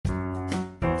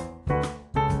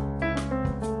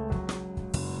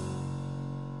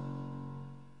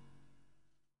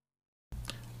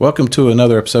Welcome to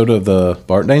another episode of the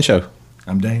Bart and Dain Show.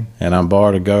 I'm Dain. And I'm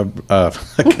Bart, a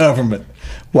government.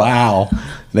 Wow.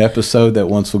 An episode that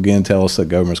once again tells us that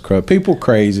government's corrupt. People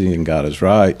crazy and God is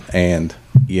right. And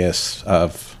yes,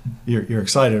 You're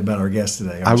excited about our guest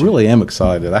today, I aren't you? really am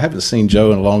excited. I haven't seen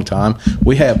Joe in a long time.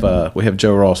 We have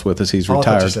Joe Ross with us. He's Oh, I thought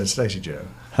retired. you said Stacy Jo.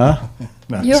 Huh?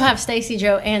 No, You'll have Stacy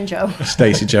Jo and Joe.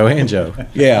 Stacy Jo and Joe.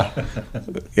 Yeah.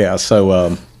 Yeah.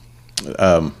 So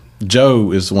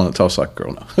Joe is the one that talks like a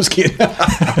girl. No, I was kidding.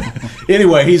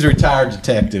 Anyway, he's a retired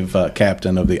detective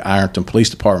captain of the Ironton Police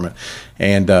Department.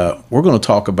 And we're going to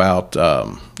talk about,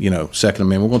 Second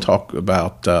Amendment. We're going to talk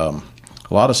about a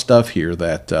lot of stuff here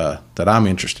that I'm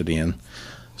interested in.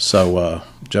 So,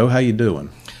 Joe, how you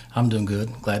doing? I'm doing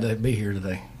good. Glad to be here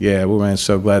today. Yeah, we're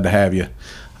so glad to have you.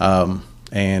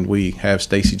 And we have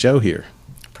Stacy Jo here.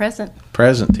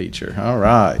 Present teacher. All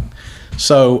right.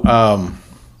 So,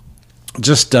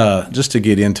 just to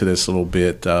get into this a little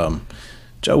bit,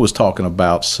 Joe was talking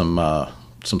about some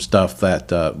stuff that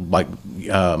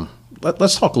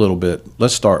let's talk a little bit.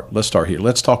 Let's start here.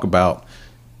 Let's talk about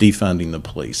defunding the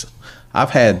police. I've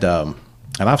had and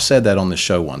I've said that on this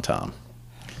show one time.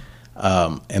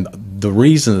 And the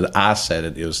reason that I said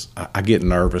it is I get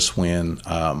nervous when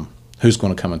who's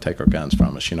going to come and take our guns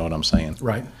from us. You know what I'm saying?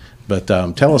 Right. But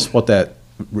tell us what that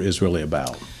is really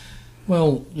about.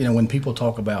 Well, when people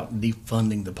talk about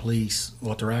defunding the police,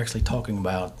 what they're actually talking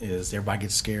about is everybody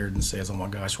gets scared and says, oh my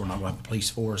gosh, we're not going to have a police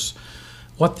force.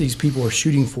 What these people are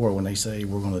shooting for when they say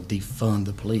we're going to defund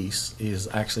the police is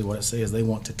actually what it says. They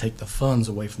want to take the funds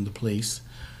away from the police.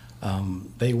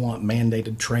 They want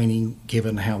mandated training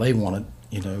given how they want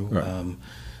it. Right.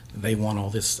 They want all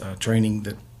this training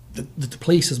that the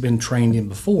police has been trained in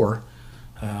before.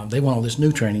 They want all this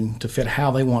new training to fit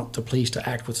how they want the police to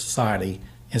act with society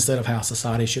instead of how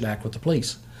society should act with the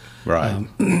police. Right.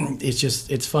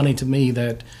 It's funny to me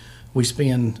that we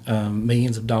spend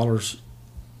millions of dollars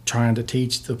trying to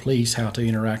teach the police how to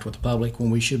interact with the public when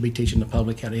we should be teaching the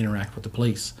public how to interact with the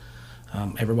police.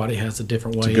 Everybody has a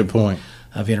different way That's a good point.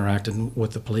 of interacting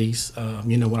with the police.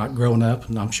 When I growing up,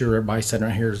 and I'm sure everybody sitting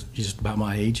right here is just about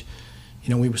my age,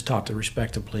 we was taught to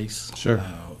respect the police, Sure.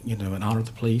 And honor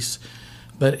the police.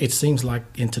 But it seems like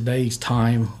in today's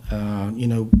time,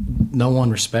 no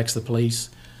one respects the police.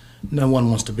 No one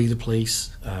wants to be the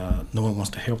police. No one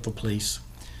wants to help the police.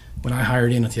 When I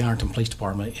hired in at the Ironton Police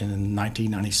Department in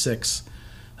 1996,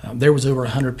 there was over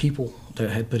 100 people that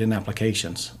had put in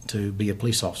applications to be a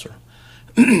police officer.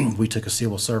 We took a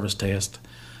civil service test.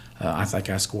 I think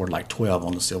I scored like 12th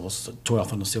on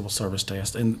the civil service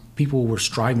test, and people were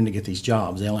striving to get these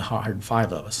jobs. They only hired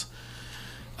 5 of us.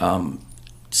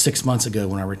 6 months ago,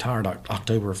 when I retired,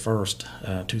 October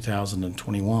 1st,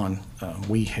 2021,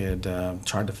 we had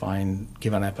tried to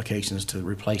give out applications to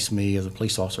replace me as a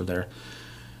police officer there.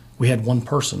 We had one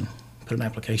person put an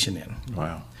application in.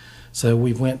 Wow. So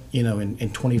we went,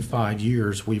 in 25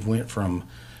 years, we've went from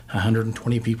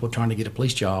 120 people trying to get a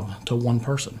police job to one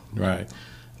person. Right.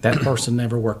 That person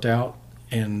never worked out,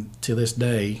 and to this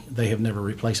day, they have never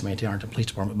replaced me at the Ironton Police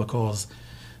Department because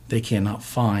they cannot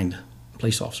find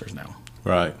police officers now.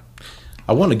 Right.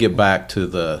 I want to get back to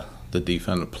the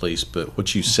defund of police, but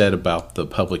what you said about the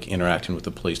public interacting with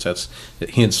the police, that's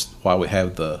hence why we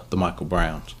have the Michael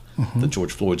Browns, the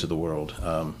George Floyds of the world.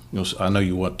 I know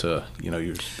you want to,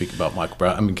 you speak about Michael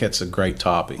Brown. I mean, that's a great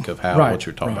topic of what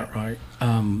you're talking about. Right.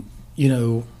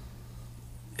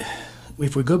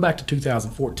 If we go back to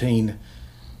 2014,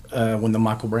 when the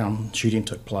Michael Brown shooting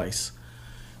took place,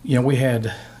 we had,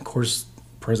 of course,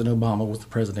 President Obama was the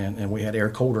president, and we had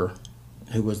Eric Holder,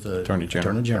 who was the Attorney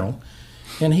General.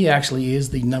 And he actually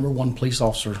is the #1 police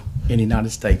officer in the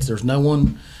United States. There's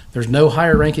no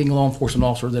higher ranking law enforcement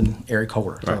officer than Eric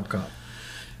Holder. Top cop.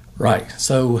 Right.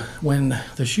 So when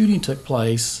the shooting took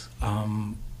place,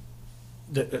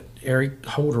 Eric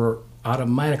Holder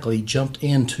automatically jumped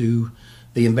into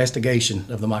the investigation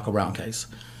of the Michael Brown case,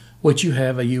 which you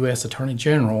have a U.S. Attorney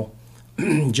General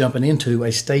jumping into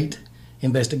a state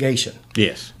investigation.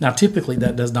 Yes. Now, typically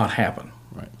that does not happen.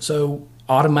 Right. So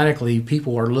automatically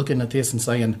people are looking at this and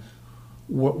saying,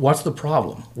 what's the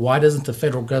problem? Why doesn't the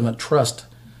federal government trust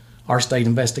our state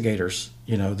investigators,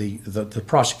 the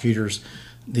prosecutors,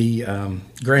 the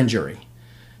grand jury?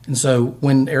 And so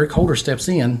when Eric Holder steps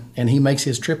in and he makes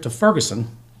his trip to Ferguson,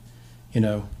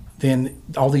 then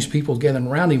all these people gathering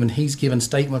around him, and he's giving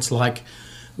statements like,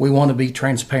 we want to be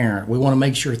transparent. We want to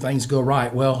make sure things go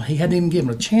right. Well, he hadn't even given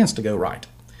a chance to go right.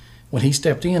 When he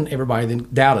stepped in, everybody then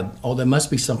doubted, there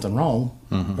must be something wrong,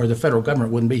 or the federal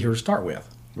government wouldn't be here to start with.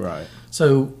 Right.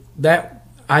 So that,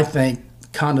 I think,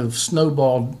 kind of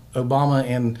snowballed Obama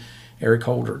and Eric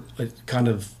Holder. It kind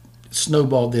of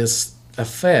snowballed this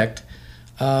effect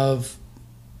of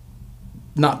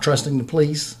not trusting the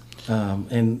police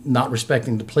and not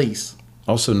respecting the police.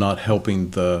 Also, not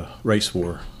helping the race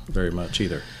war very much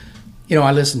either. You know,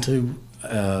 I listened to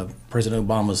President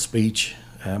Obama's speech.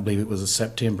 I believe it was in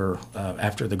September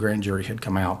after the grand jury had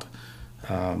come out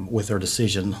with their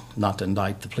decision not to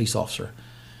indict the police officer.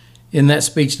 In that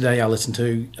speech today I listened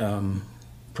to,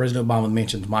 President Obama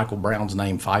mentioned Michael Brown's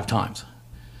name 5 times.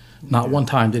 Not one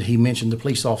time did he mention the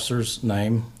police officer's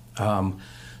name.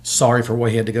 Sorry for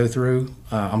what he had to go through.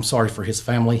 I'm sorry for his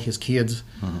family, his kids,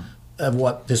 of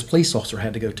what this police officer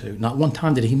had to go to. Not one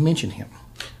time did he mention him.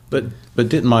 But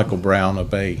didn't Michael Brown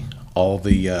obey all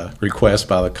the requests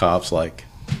by the cops, like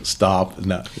stop?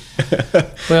 No.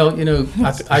 Well, you know,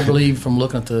 I believe from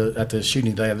looking at the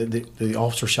shooting today, the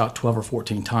officer shot 12 or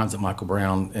 14 times at Michael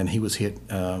Brown, and he was hit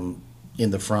in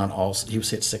the front. Also, he was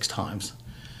hit 6 times.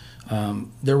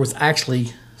 There was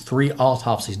actually 3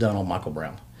 autopsies done on Michael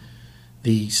Brown.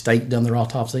 The state done their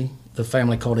autopsy. The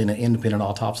family called in an independent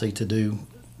autopsy to do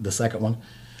the second one,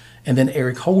 and then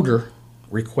Eric Holder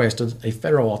requested a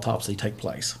federal autopsy take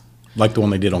place. Like the one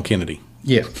they did on Kennedy.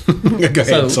 Yeah. Go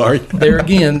ahead, sorry. There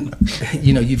again,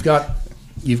 you know, you've got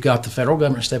the federal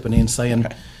government stepping in saying,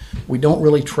 we don't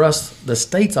really trust the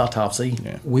state's autopsy.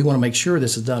 Yeah. We want to make sure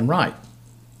this is done right.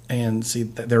 And see,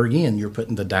 there again, you're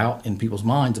putting the doubt in people's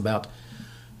minds about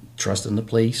trusting the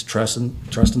police, trusting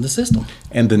the system.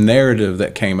 And the narrative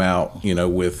that came out, you know,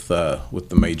 with the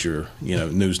major, you know,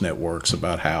 news networks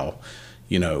about how,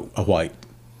 you know, a white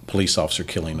police officer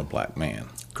killing a black man.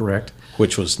 Correct.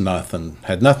 Which was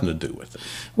had nothing to do with it.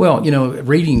 Well, you know,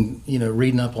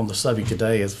 reading up on the subject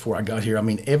today as before I got here, I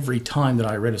mean, every time that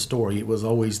I read a story, it was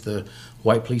always the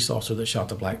white police officer that shot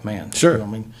the black man. Sure. You know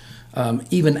what I mean?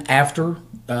 Even after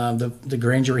the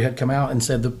grand jury had come out and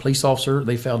said the police officer,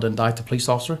 they failed to indict the police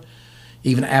officer,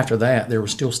 even after that, there were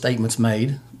still statements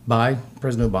made by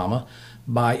President Obama,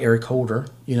 by Eric Holder,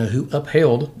 you know, who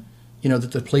upheld, you know,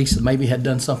 that the police maybe had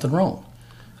done something wrong.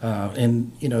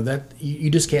 And, you know, that you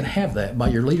just can't have that by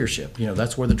your leadership. You know,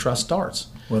 that's where the trust starts.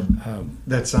 Well,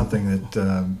 that's something that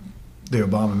the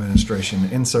Obama administration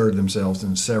inserted themselves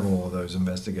in several of those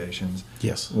investigations.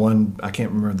 Yes. One, I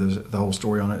can't remember the whole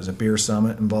story on it, is a beer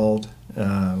summit involved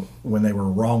when they were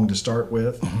wrong to start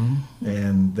with,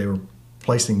 and they were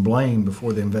placing blame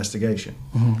before the investigation.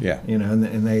 Yeah. You know,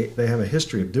 and they have a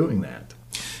history of doing that.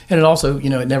 And it also, you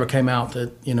know, it never came out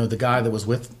that, you know, the guy that was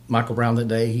with Michael Brown that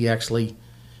day, he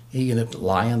ended up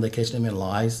lying. They catched him in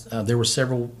lies. There were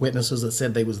several witnesses that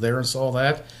said they was there and saw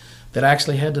that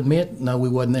actually had to admit, no, we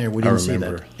wasn't there. We didn't see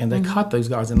that. And they caught those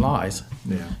guys in lies.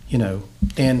 Yeah. You know,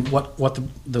 and what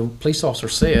the police officer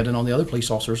said, and on the other police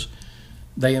officers,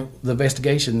 the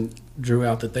investigation drew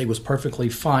out that they was perfectly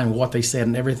fine. What they said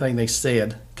and everything they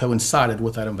said coincided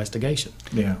with that investigation.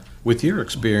 Yeah. With your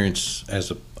experience as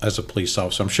a police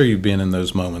officer, I'm sure you've been in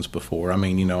those moments before. I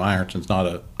mean, you know, Ironton's not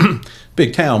a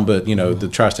big town, but, you know, the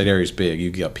tri-state area is big.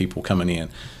 You got people coming in.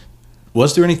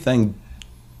 Was there anything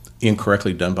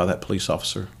incorrectly done by that police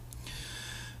officer?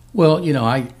 Well, you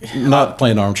know, not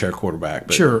playing armchair quarterback,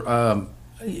 but sure.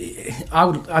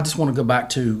 I just want to go back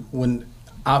to when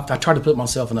I try to put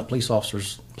myself in that police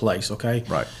officer's place. Okay.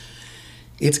 Right.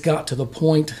 It's got to the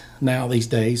point now these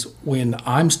days when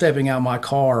I'm stepping out of my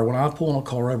car, when I'm pulling a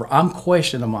car over, I'm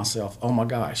questioning myself. Oh my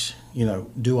gosh, you know,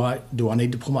 do I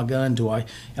need to pull my gun? Am I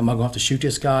going to have to shoot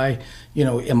this guy? You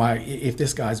know, if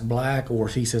this guy's black or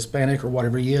if he's Hispanic or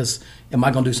whatever he is, am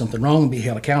I going to do something wrong and be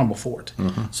held accountable for it?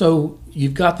 So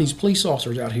you've got these police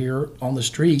officers out here on the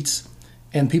streets,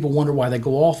 and people wonder why they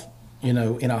go off, you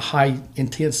know, in a high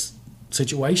intense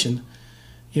situation.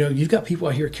 You know, you've got people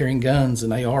out here carrying guns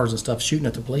and ARs and stuff shooting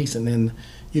at the police, and then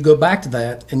you go back to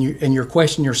that and you're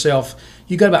questioning yourself.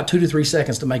 You got about 2 to 3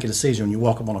 seconds to make a decision when you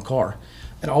walk up on a car,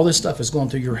 and all this stuff is going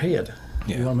through your head.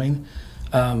 Yeah. You know what I mean?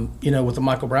 You know, with the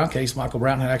Michael Brown case, Michael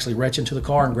Brown had actually reached into the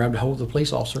car and grabbed a hold of the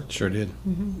police officer. Sure did.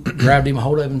 Grabbed him a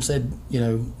hold of him and said, you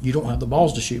know, you don't have the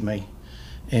balls to shoot me.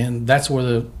 And that's where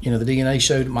the DNA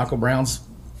showed Michael Brown's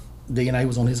DNA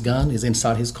was on his gun, is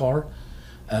inside his car.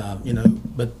 You know,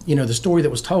 but you know the story that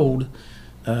was told,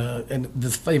 and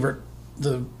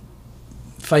the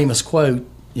famous quote,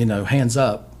 you know, hands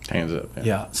up. Hands up.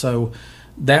 Yeah. So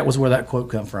that was where that quote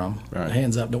come from. Right.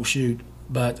 Hands up, don't shoot.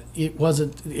 But it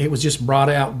wasn't. It was just brought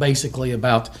out basically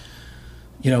about,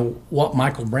 you know, what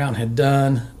Michael Brown had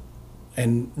done,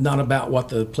 and not about what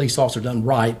the police officer done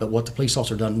right, but what the police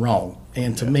officer done wrong.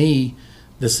 And to me,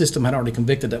 the system had already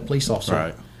convicted that police officer.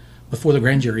 Right. Before the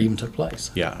grand jury even took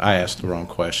place. Yeah, I asked the wrong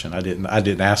question. I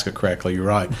didn't ask it correctly. You're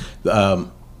right. I've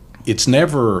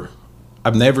never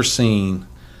seen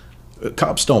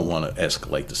cops don't want to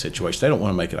escalate the situation. They don't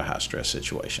want to make it a high stress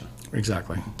situation.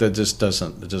 Exactly. That just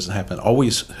doesn't happen.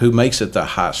 Always, who makes it the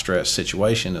high stress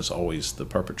situation is always the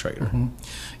perpetrator. Mm-hmm.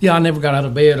 Yeah, I never got out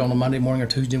of bed on a Monday morning or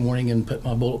Tuesday morning and put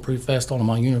my bulletproof vest on and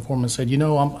my uniform and said,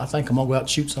 I think I'm gonna go out and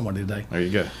shoot somebody today. There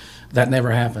you go. That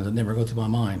never happens. It never goes through my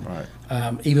mind. Right.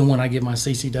 Even when I give my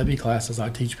CCW classes, I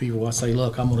teach people. I say,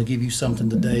 look, I'm going to give you something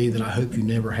today that I hope you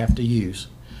never have to use.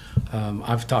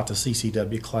 I've taught the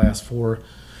CCW class for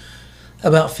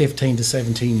about 15 to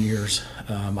 17 years.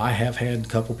 I have had a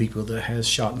couple people that has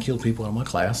shot and killed people in my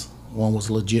class. One was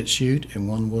a legit shoot and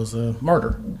one was a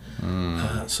murder.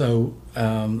 So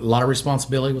a lot of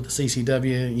responsibility with the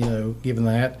CCW, given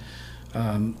that.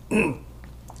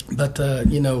 But,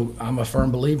 I'm a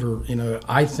firm believer,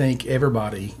 I think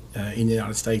everybody in the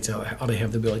United States ought to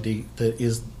have the ability that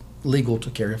is legal to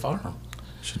carry a firearm.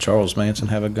 Should Charles Manson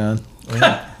have a gun?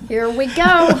 Here we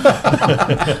go.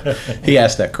 He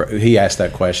asked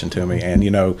that question to me, and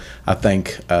I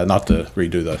think not to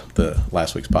redo the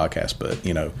last week's podcast, but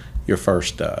your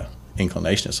first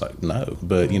inclination is like no,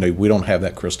 but we don't have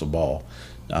that crystal ball.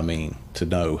 I mean, to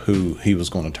know who he was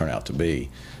going to turn out to be.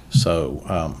 So,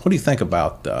 what do you think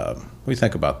about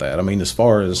that? I mean, as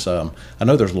far as I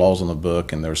know, there's laws on the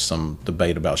book, and there's some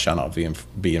debate about shall not be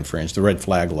infringed. The red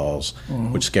flag laws,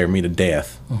 which scare me to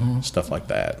death, stuff like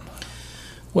that.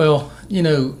 Well,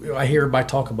 I hear everybody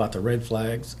talk about the red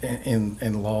flags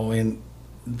and law, and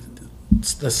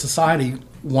the society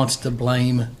wants to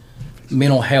blame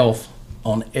mental health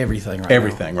on everything.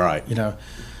 Everything, now. Right?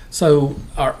 So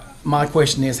my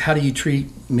question is, how do you treat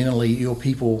mentally ill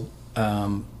people?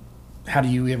 How do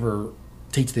you ever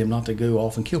teach them not to go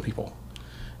off and kill people?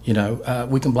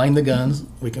 We can blame the guns.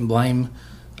 We can blame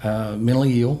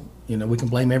mentally ill. We can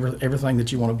blame everything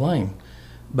that you want to blame.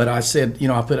 But I said,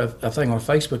 I put a thing on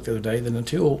Facebook the other day that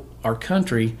until our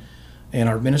country and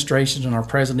our administrations and our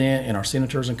president and our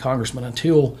senators and congressmen,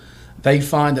 until they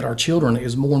find that our children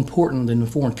is more important than the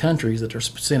foreign countries that they're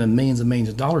sending millions and millions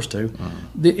of dollars to,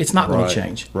 it's not going to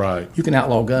change. Right. You can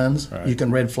outlaw guns. Right. You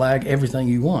can red flag everything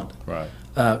you want. Right.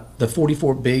 The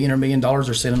 $44 billion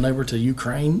they're sending over to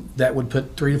Ukraine, that would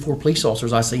put 3 to 4 police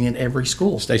officers I've seen in every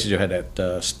school. Stacy, you had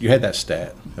that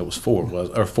stat. It was four. It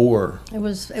would place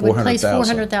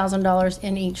 $400,000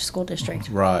 in each school district.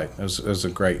 Right. It was a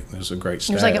great stat. It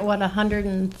was like at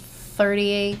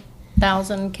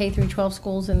 138,000 K through 12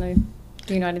 schools in the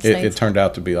United States. It turned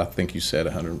out to be, I think you said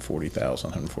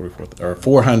 140,000, 144, or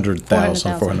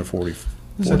 400,000, 440.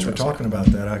 Since we're talking about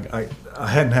that, I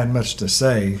hadn't had much to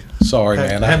say. Sorry,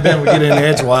 man. I haven't been able to get into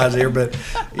edgewise here, but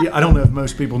I don't know if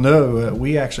most people know,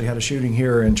 we actually had a shooting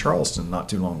here in Charleston not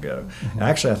too long ago.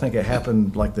 Actually, I think it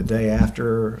happened like the day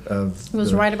after of. It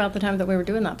was right about the time that we were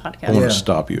doing that podcast. I want to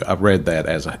stop you. I read that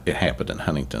as it happened in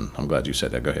Huntington. I'm glad you said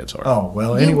that. Go ahead, sorry. Oh,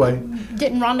 well, anyway.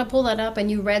 Didn't Rhonda pull that up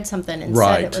and you read something and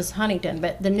Right. said it was Huntington,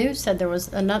 but the news said there was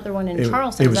another one in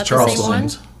Charleston. it was Was that the same one?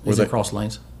 Charleston. Was it Cross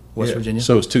Lanes, West Virginia?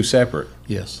 So it's two separate.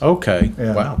 Yes. Okay.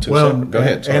 Yeah. Wow. Two separate. Go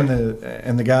ahead. Sorry. And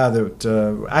the guy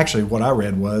that actually what I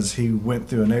read was he went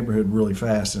through a neighborhood really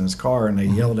fast in his car and they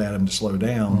yelled at him to slow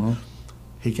down.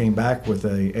 He came back with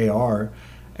a AR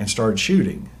and started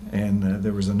shooting. And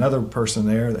there was another person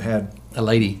there that had A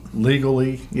lady.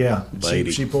 legally,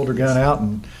 Lady. She pulled her gun out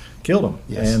and killed him.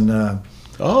 Yes. And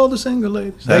The single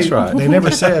ladies. That's right. They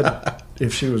never said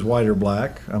if she was white or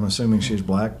black. I'm assuming she's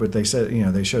black, but they said,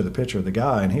 they showed the picture of the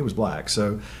guy and he was black.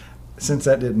 So since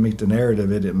that didn't meet the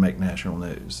narrative, it didn't make national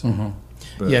news.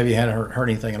 But, Yeah, have you had heard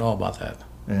anything at all about that?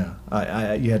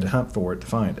 Yeah, you had to hunt for it to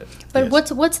find it. But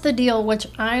Yes. what's the deal? Which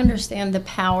I understand the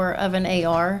power of an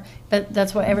AR, but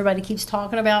that's what everybody keeps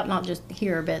talking about, not just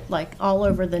here, but like all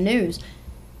over the news.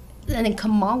 And then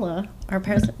Kamala, our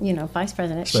president, vice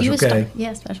president, Special K.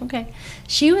 Special K.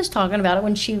 She was talking about it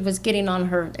when she was getting on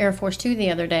her Air Force Two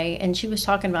the other day, and she was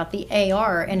talking about the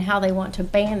AR and how they want to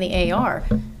ban the AR.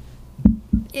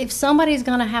 If somebody's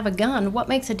going to have a gun, what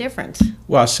makes a difference?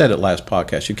 Well, I said it last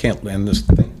podcast. You can't, and this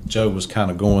thing, Joe was kind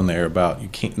of going there about you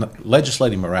can't,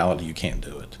 legislating morality, you can't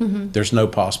do it. There's no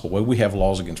possible way. We have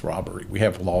laws against robbery. We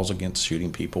have laws against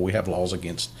shooting people. We have laws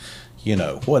against,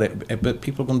 but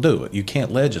people are going to do it. You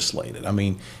can't legislate it. I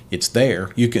mean, it's there.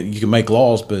 You can make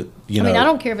laws, but, I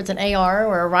don't care if it's an AR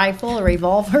or a rifle, a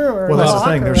revolver, or Well, a that's the Glock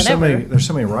thing. or There's whatever.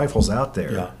 so many rifles out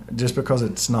there. Yeah. Just because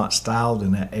it's not styled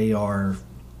in that AR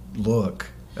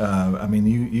look.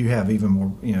 You have even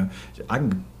more. I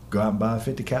can go out and buy a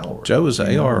 50 caliber. Joe, is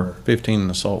AR-15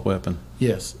 an assault weapon?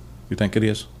 Yes. You think it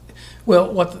is?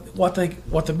 Well, what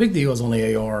the big deal is on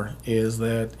the AR is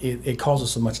that it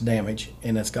causes so much damage,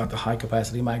 and it's got the high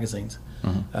capacity magazines.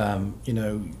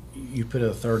 You put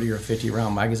a 30 or 50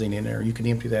 round magazine in there, you can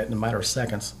empty that in a matter of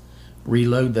seconds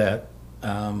reload that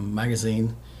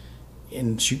magazine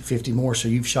and shoot 50 more. So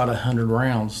you've shot 100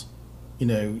 rounds. You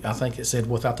know, I think it said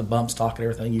without the bump stock and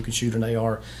everything, you can shoot an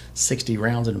AR 60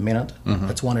 rounds in a minute.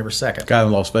 That's one every second. Guy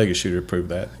in Las Vegas shooter proved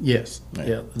that. Yes,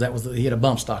 yeah. That was he had a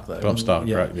bump stock though. Bump stock,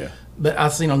 right? Yeah. But I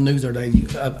seen on the news the other day, you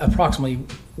approximately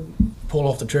pull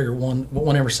off the trigger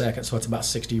one every second, so it's about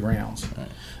 60 rounds. Right.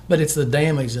 But it's the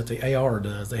damage that the AR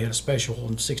does. They had a special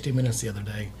in 60 Minutes the other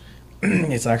day.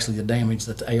 It's actually the damage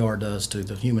that the AR does to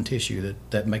the human tissue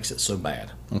that makes it so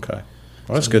bad. Okay,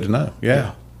 well that's good to know.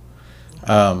 Yeah.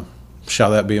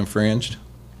 Shall that be infringed?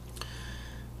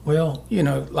 Well, you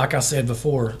know, like I said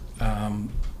before,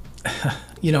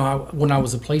 you know, when I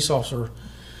was a police officer,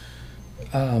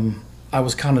 I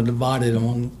was kind of divided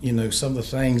on, you know, some of the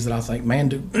things that I think,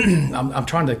 man, I'm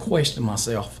trying to question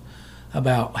myself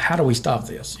about how do we stop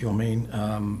this? You know what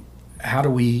I mean? How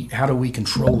do we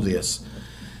control this?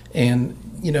 And,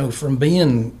 you know, from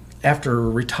being, after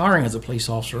retiring as a police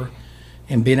officer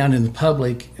and being out in the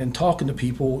public and talking to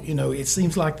people, you know, it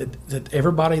seems like that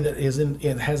everybody that is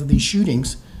has these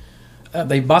shootings,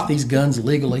 they bought these guns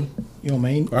legally, you know what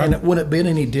I mean? Right. And it wouldn't have been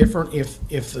any different if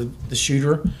the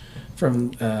shooter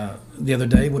from the other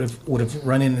day would have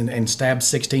run in and stabbed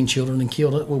 16 children and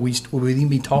killed it. Would we even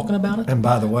be talking about it? And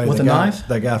by the way, with a knife?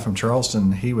 That guy from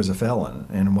Charleston, he was a felon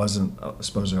and wasn't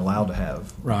supposedly allowed to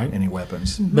have any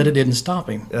weapons. But it didn't stop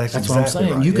him. That's exactly what I'm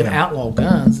saying. Right. You can outlaw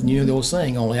guns, and you know the old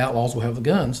saying, only outlaws will have the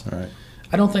guns. Right.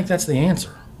 I don't think that's the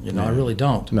answer. You know, I really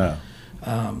don't. No.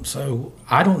 So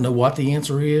I don't know what the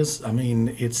answer is. I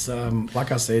mean, it's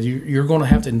like I said, you're going to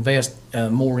have to invest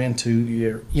more into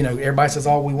your. You know, everybody says,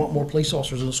 "Oh, we want more police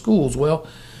officers in the schools." Well,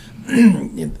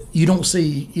 you don't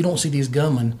see these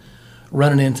gunmen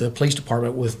running into the police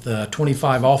department with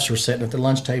 25 officers sitting at the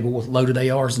lunch table with loaded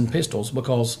ARs and pistols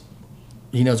because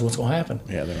he knows what's going to happen.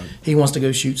 Yeah, he wants to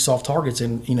go shoot soft targets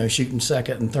and shooting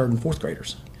second and third and fourth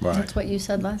graders. Right. That's what you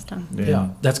said last time. Yeah,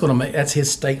 that's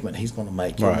his statement he's going to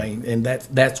make. You know what I mean? And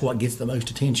that's what gets the most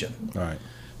attention. Right.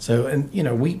 So, and you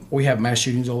know, we have mass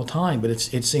shootings all the time, but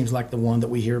it seems like the one that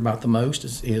we hear about the most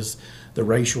is the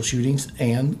racial shootings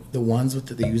and the ones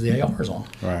that they use the ARs on.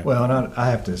 Right. Well, and I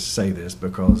have to say this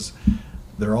because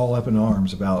they're all up in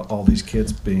arms about all these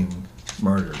kids being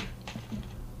murdered.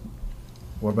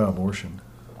 What about abortion?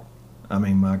 I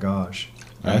mean, my gosh.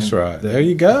 That's right. There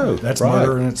you go. That's right.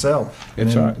 murder in itself.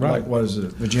 It's then, right. Like, what is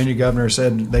it? Virginia governor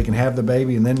said they can have the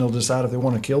baby and then they'll decide if they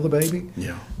want to kill the baby.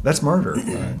 Yeah. That's murder.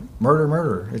 Right.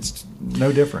 Murder. It's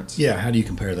no difference. Yeah. How do you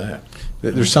compare that?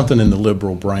 There's something in the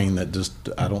liberal brain that just,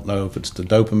 I don't know if it's the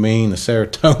dopamine, the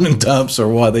serotonin dumps, or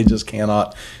what. They just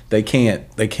cannot. They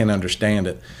can't understand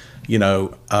it. You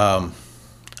know,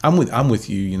 I'm with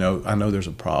you. You know, I know there's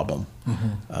a problem.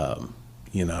 Mm-hmm.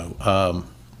 You know.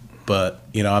 But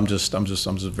you know, I'm just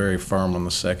very firm on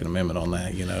the Second Amendment on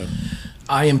that. You know,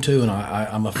 I am too, and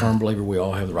I'm a firm believer we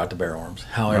all have the right to bear arms.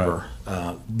 However,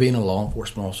 being a law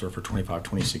enforcement officer for 25,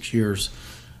 26 years,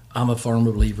 I'm a firm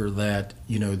believer that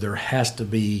there has to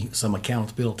be some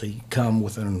accountability come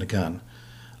within the gun.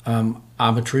 I'm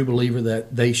a true believer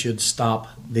that they should stop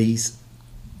these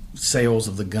sales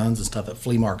of the guns and stuff at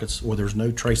flea markets where there's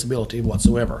no traceability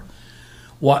whatsoever.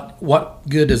 What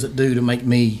good does it do to make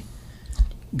me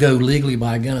go legally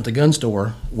buy a gun at the gun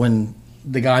store when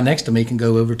the guy next to me can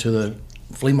go over to the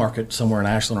flea market somewhere in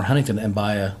Ashland or Huntington and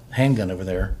buy a handgun over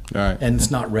there, right? And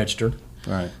it's not registered.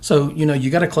 Right. So you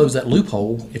got to close that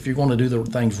loophole. If you're going to do the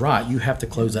things right, you have to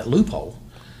close that loophole.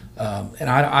 And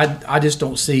I just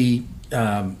don't see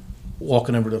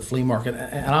walking over to the flea market.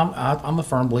 And I'm a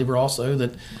firm believer also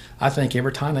that I think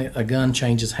every time a gun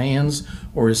changes hands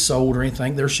or is sold or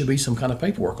anything, there should be some kind of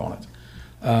paperwork on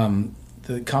it.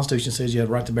 The Constitution says you have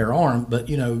the right to bear arms, but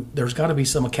there's got to be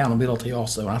some accountability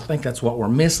also. And I think that's what we're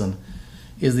missing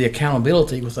is the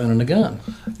accountability with owning a gun.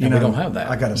 And we don't have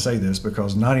that. I got to say this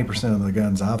because 90% of the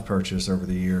guns I've purchased over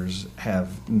the years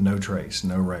have no trace,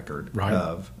 no record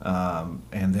of.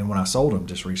 And then when I sold them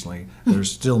just recently,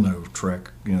 there's still no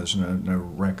there's no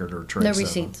record or trace. No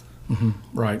receipts. Mm-hmm.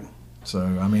 Right. So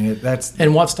I mean, that's.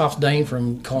 And what stops Dane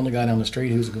from calling the guy down the street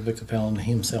who's a convicted felon and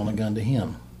him selling a gun to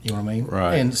him? You know what I mean?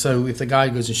 Right. And so if the guy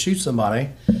goes and shoots somebody,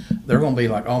 they're going to be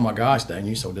like, "Oh my gosh, Dane,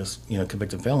 you sold this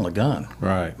convicted felon a gun."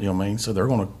 Right. You know what I mean? So they're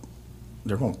going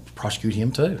to prosecute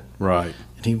him too. Right.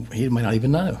 And he may not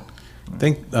even know. I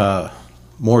think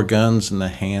more guns in the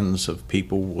hands of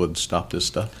people would stop this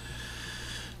stuff.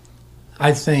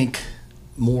 I think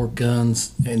more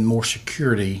guns and more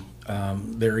security.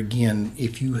 There again,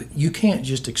 if you can't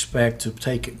just expect to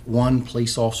take one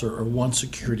police officer or one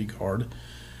security guard.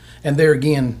 And there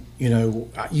again,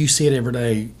 you see it every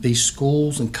day. These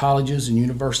schools and colleges and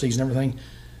universities and everything,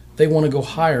 they want to go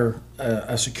hire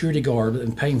a security guard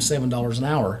and pay him $7 an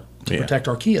hour to Yeah. protect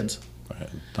our kids.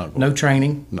 Right. No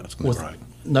training, That's with right.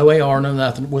 no AR, no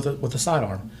nothing, with a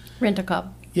sidearm. Rent a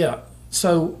cop. Yeah.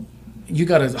 So you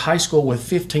got a high school with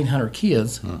 1,500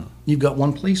 kids. You've got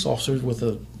one police officer with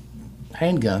a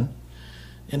handgun,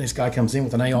 and this guy comes in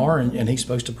with an AR, and he's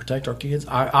supposed to protect our kids.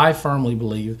 I firmly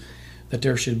believe that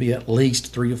there should be at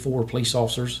least 3 to 4 police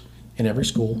officers in every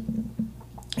school.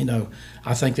 You know,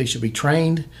 I think they should be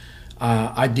trained.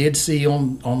 I did see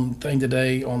on thing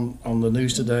today, on the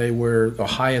news today, where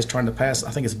Ohio is trying to pass,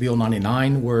 I think it's Bill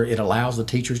 99, where it allows the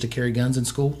teachers to carry guns in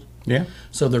school. Yeah.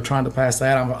 So they're trying to pass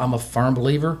that. I'm a firm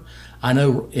believer. I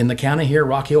know in the county here,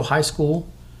 Rock Hill High School,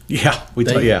 Yeah.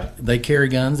 they carry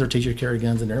guns. Their teachers carry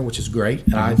guns in there, which is great.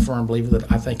 And I'm a firm believer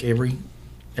that I think every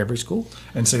school.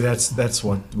 And see, that's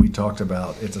what we talked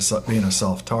about. It's being a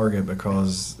soft target,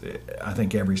 because I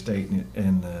think every state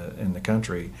in the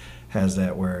country has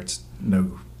that, where it's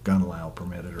no gun allowed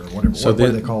permitted, or whatever. So what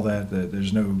do they call that? That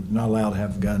there's not allowed to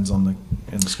have guns in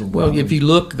the school. Well, grounds. if you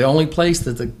look, the only place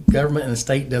that the government and the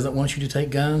state doesn't want you to take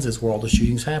guns is where all the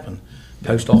shootings happen: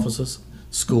 post offices,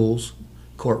 schools,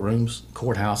 courtrooms,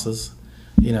 courthouses.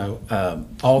 You know,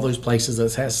 all those places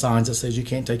that has signs that says you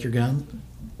can't take your gun.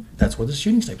 That's where the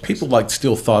shootings take place. People like to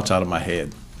steal thoughts out of my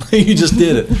head. You just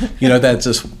did it. You know, that's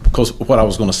just because what I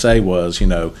was going to say was, you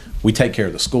know, we take care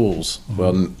of the schools.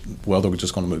 Well, they're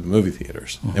just going to move to movie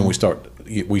theaters, and we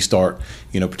start,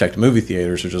 you know, protecting movie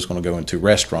theaters. They're just going to go into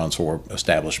restaurants or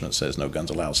establishments says no guns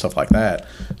allowed, stuff like that.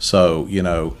 So, you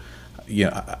know,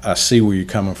 I see where you're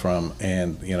coming from,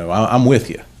 and you know, I'm with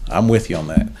you. I'm with you on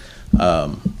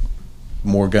that.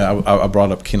 More gun. I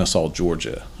brought up Kennesaw,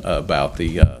 Georgia, about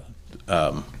the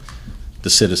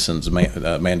citizens'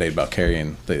 mandate about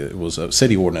carrying. It was a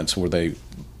city ordinance where they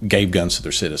gave guns to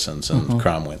their citizens, and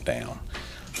crime went down.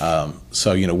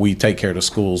 So you know, we take care of the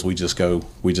schools. We just go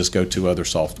to other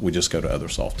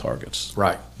soft targets.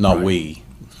 Right. Not right. we.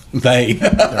 They.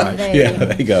 They. Yeah,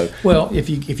 they go. Well, if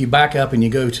you back up and you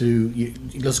go to,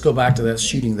 let's go back to that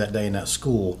shooting that day in that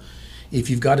school. If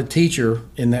you've got a teacher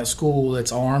in that school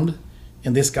that's armed,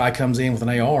 and this guy comes in with an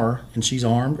AR and she's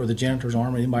armed, or the janitor's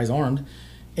armed, or anybody's armed,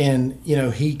 and you know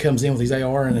he comes in with his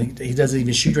AR and he doesn't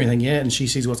even shoot or anything yet, and she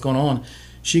sees what's going on,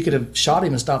 she could have shot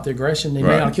him and stopped the aggression. He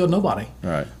may not have killed nobody.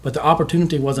 Right. But the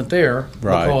opportunity wasn't there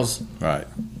because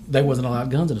they wasn't allowed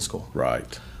guns in the school.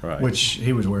 Right. Which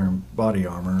he was wearing body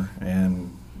armor,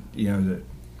 and you know that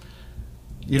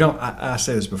you don't. I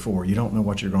said this before. You don't know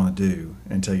what you're going to do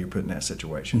until you're put in that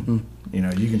situation. You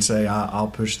know, you can say, "I'll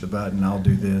push the button, I'll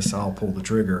do this, I'll pull the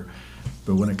trigger,"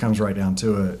 but when it comes right down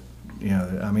to it, you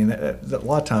know, I mean, a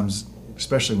lot of times,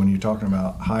 especially when you're talking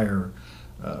about higher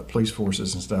police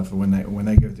forces and stuff, when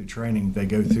they go through training, they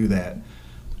go through that,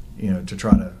 you know, to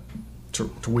try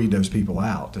to weed those people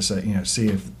out, to say, you know, see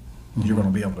if you're going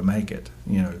to be able to make it,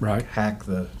 you know, hack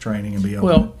the training and be able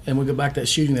to. And we go back to that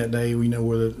shooting that day, we know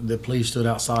where the police stood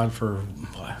outside for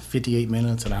 58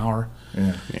 minutes, an hour.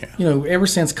 Yeah. You know, ever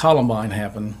since Columbine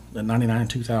happened in 99 and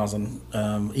 2000,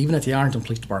 even at the Ironton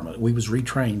Police Department, we was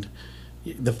retrained.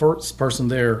 The first person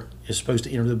there is supposed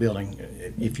to enter the building.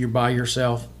 If you're by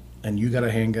yourself and you got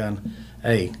a handgun,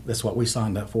 hey, that's what we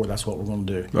signed up for. That's what we're going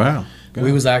to do. Wow.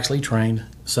 We was actually trained,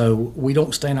 so we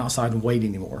don't stand outside and wait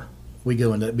anymore. We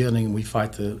go into that building and we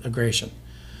fight the aggression.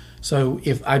 So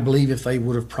I believe if they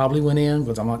would have probably went in,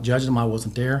 because I'm not judging them, I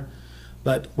wasn't there,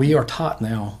 but we are taught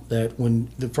now that when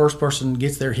the first person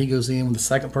gets there, he goes in. When the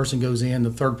second person goes in,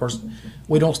 the third person,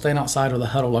 we don't stand outside of the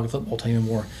huddle like a football team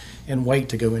anymore and wait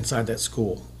to go inside that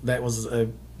school. That was a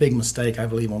big mistake, I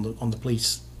believe, on the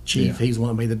police chief. He's the one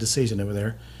that made the decision over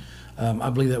there. I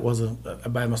believe that was a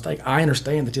bad mistake. I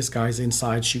understand that this guy's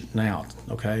inside shooting out,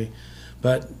 okay?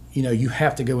 But, you know, you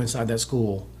have to go inside that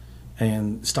school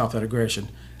and stop that aggression.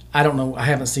 I don't know. I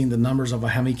haven't seen the numbers of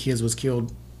how many kids was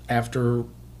killed after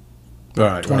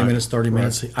 20 minutes, 30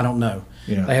 minutes. I don't know.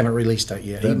 Yeah. They haven't released that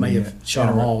yet. He may have shot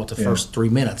them all with the first 3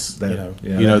 minutes. That, you know,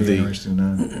 You know,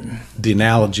 the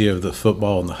analogy of the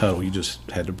football and the huddle, you just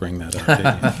had to bring that up,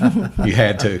 didn't you? You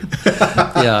had to.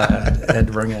 Yeah, I had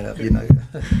to bring that up, you know.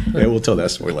 Yeah, we'll tell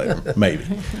that story later, maybe.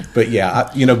 But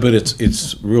yeah, but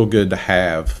it's real good to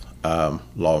have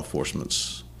law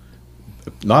enforcement's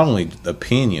not only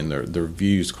opinion, their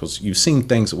views, because you've seen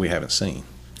things that we haven't seen.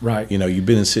 Right. You know, you've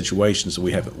been in situations that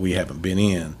we haven't been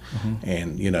in,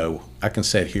 and you know, I can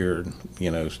sit here, you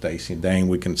know, Stacy and Dain,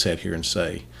 we can sit here and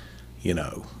say, you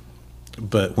know,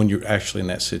 but when you're actually in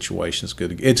that situation, it's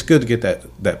good to get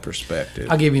that perspective.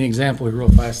 I'll give you an example real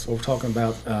fast. We're talking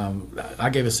about.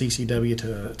 I gave a CCW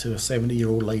to a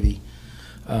 70-year-old lady,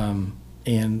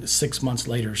 and 6 months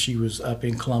later, she was up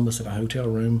in Columbus in a hotel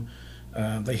room.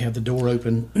 They had the door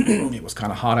open. It was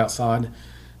kind of hot outside.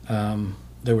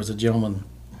 There was a gentleman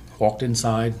walked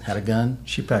inside, had a gun.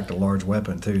 She packed a large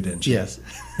weapon too, didn't she? Yes.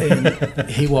 And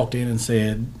he walked in and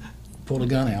said, pulled a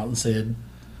gun out and said,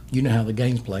 "You know how the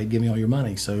game's played. Give me all your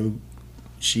money." So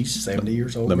she's 70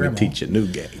 years old. Let grandma. me teach you a new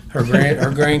game. Her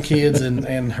grandkids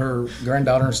and her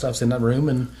granddaughter and stuff's in that room.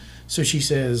 And so she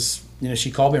says,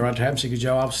 she called me right to happen. She goes,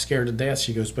 "Joe, I was scared to death."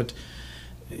 She goes, "But,"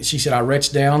 she said, "I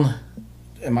reached down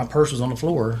and my purse was on the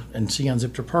floor," and she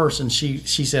unzipped her purse. And she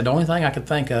said, "The only thing I could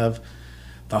think of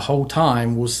the whole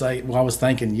time was I was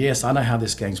thinking, yes, I know how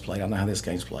this game's played. I know how this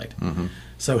game's played." Mm-hmm.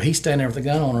 So he's standing there with the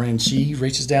gun on her, and she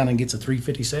reaches down and gets a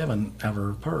 .357 out of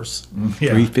her purse.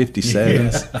 Yeah. 357.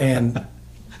 Yes. And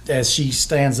as she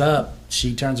stands up,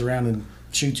 she turns around and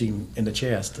shoots him in the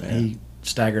chest. And he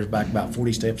staggers back about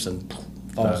 40 steps and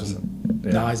falls and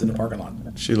dies in the parking lot.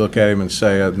 She look at him and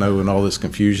say, "I know in all this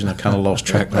confusion, I kind of lost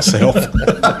track myself."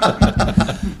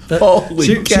 Holy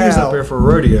She was cow. up here for a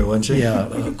rodeo, wasn't she? Yeah,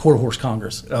 quarter horse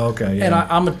Congress. Oh, okay. Yeah. And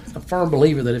I'm a firm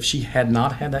believer that if she had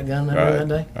not had that gun that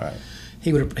day, Right.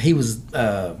 he was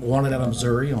wanted out of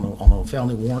Missouri on a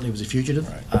felony warrant. He was a fugitive.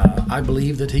 I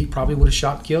believe that he probably would have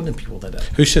shot and killed them people that day.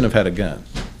 Who shouldn't have had a gun?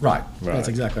 Right. Right. That's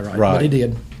exactly right. Right. But he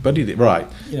did. But he did. Right.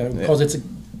 Because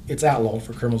it's outlawed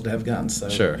for criminals to have guns. So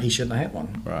Sure. he shouldn't have had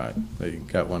one. Right. They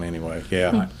got one anyway.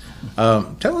 Yeah.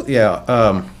 Right. Tell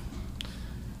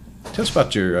us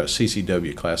about your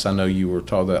CCW class. I know you were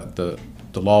talking about the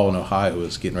law in Ohio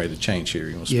is getting ready to change here.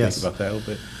 You want to speak Yes. about that a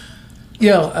little bit?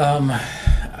 Yeah,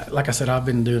 like I said, I've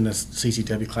been doing this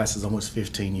CCW classes almost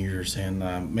 15 years, and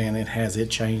man, it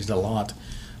changed a lot.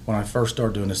 When I first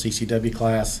started doing a CCW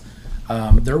class,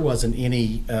 there wasn't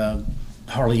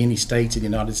hardly any states in the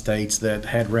United States that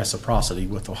had reciprocity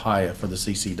with Ohio for the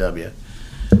CCW.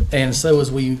 And so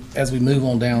as we move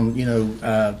on down,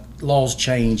 laws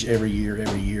change every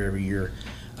year,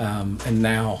 and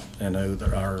now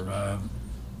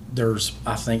there's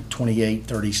I think 28,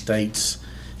 30 states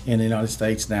in the United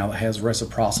States now that has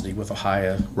reciprocity with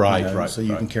Ohio. Right, right. So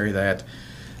you right. can carry that.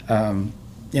 And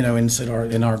so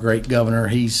our great governor,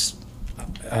 he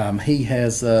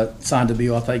has signed a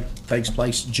bill. I think takes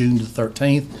place June the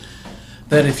 13th.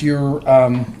 That if you're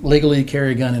legally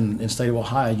carry a gun in the state of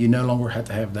Ohio, you no longer have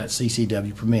to have that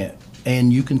CCW permit,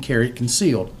 and you can carry it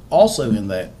concealed. Also in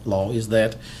that law is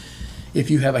that if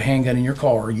you have a handgun in your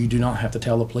car, you do not have to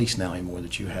tell the police now anymore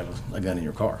that you have a gun in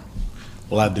your car.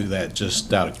 Well, I do that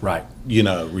just out of Right.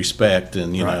 Respect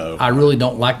and Right. I really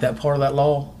don't like that part of that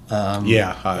law.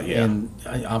 Yeah. And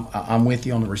I'm with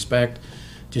you on the respect.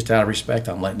 Just out of respect,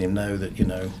 I'm letting him know that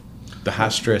The high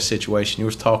stress situation you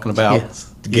was talking about.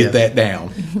 Yes. To get Yes. that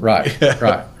down. Right,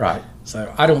 right.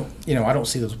 So I don't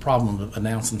see there's a problem of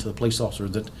announcing to the police officer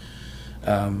that,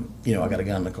 I got a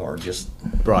gun in the car. Just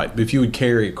Right. But if you would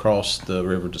carry across the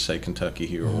river to say Kentucky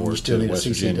here or still to need a West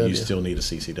Virginia, you CCW. still need a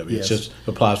CCW. Yes. It just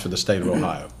applies for the state of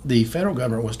Ohio. the federal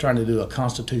government was trying to do a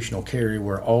constitutional carry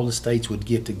where all the states would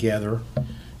get together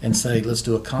and say, let's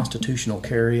do a constitutional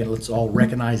carry and let's all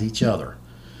recognize each other.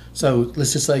 So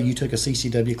let's just say you took a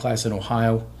CCW class in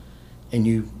Ohio and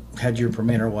you had your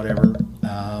permit or whatever.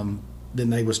 Then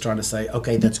they was trying to say,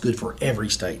 okay, that's good for every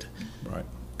state. Right.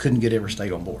 Couldn't get every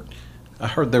state on board. I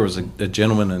heard there was a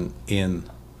gentleman in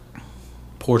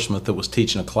Portsmouth that was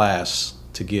teaching a class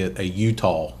to get a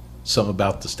Utah, something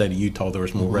about the state of Utah. There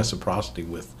was more reciprocity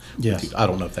with. Yes. I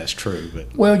don't know if that's true,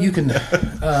 but Well, you can,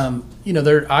 I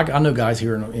know guys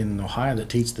here in Ohio that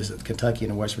teach this at Kentucky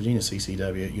and West Virginia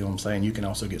CCW. You know what I'm saying? You can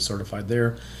also get certified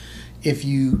there.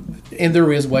 And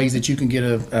there is ways that you can get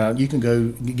you can go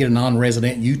get a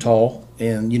non-resident Utah,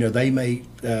 and they may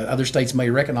other states may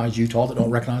recognize Utah that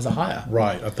don't recognize Ohio.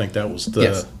 right. I think that was the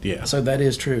Yes. yeah. So that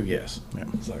is true. Yes. Yeah.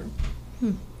 So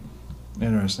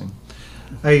Interesting.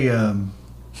 Hey,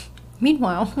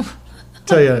 Meanwhile,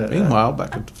 tell you. Meanwhile,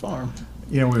 back at the farm.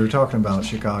 We were talking about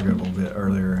Chicago a little bit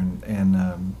earlier, and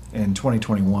in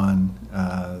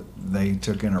 2021, they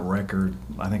took in a record.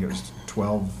 I think it was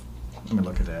 12. Let me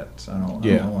look at that. I don't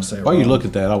want to say it While you wrong. look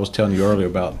at that, I was telling you earlier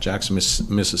about Jackson,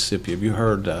 Mississippi. Have you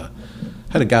heard?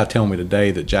 Had a guy tell me today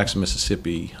that Jackson,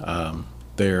 Mississippi,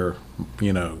 their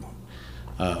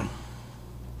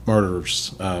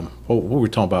murders. What were we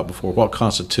talking about before? What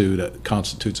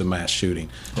constitutes a mass shooting?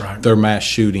 Right. Their mass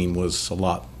shooting was a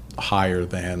lot higher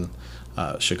than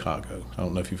Chicago. I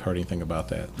don't know if you've heard anything about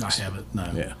that. I haven't. No.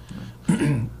 Yeah.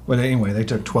 Well, anyway, they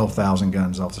took 12,000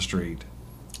 guns off the street.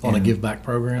 On a And- give back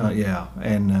program.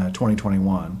 in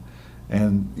 2021,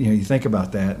 and you think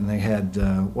about that, and they had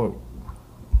what?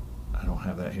 I don't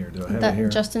have that here. Do I have it here?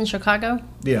 just in Chicago.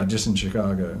 Yeah, just in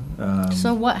Chicago.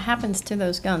 So what happens to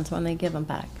those guns when they give them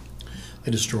back?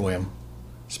 They destroy them.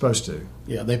 Supposed to.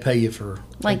 Yeah, they pay you for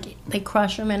Like they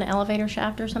crush them in an elevator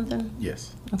shaft or something?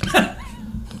 yes.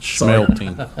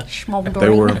 Smelting. They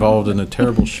were involved in a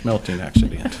terrible smelting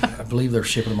accident. I believe they're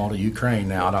shipping them all to Ukraine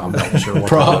now. I'm not sure what.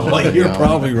 Probably. You're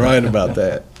probably right about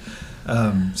that.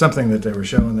 Something that they were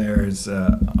showing there is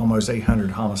almost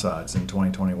 800 homicides in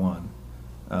 2021.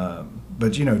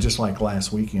 But just like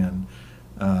last weekend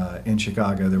in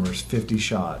Chicago, there was 50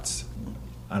 shots.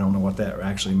 I don't know what that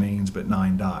actually means, but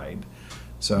 9 died.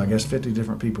 So I guess 50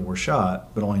 different people were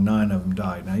shot, but only 9 of them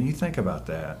died. Now you think about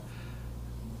that.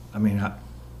 I mean,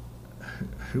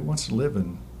 who wants to live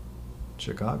in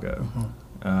Chicago?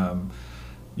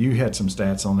 You had some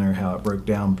stats on there how it broke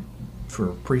down for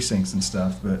precincts and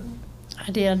stuff, but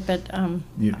I did, but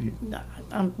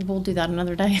we'll do that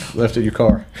another day. Left in your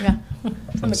car. Yeah,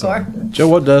 from the car. Joe,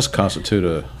 what does constitute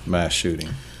a mass shooting?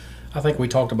 I think we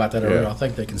talked about that earlier. Yeah. I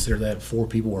think they consider that 4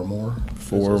 people or more.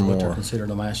 4 or is what they're more. considered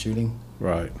a mass shooting.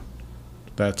 Right.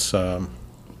 That's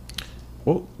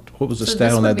what was the So stat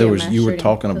this on would that? be a There was mass you were shooting,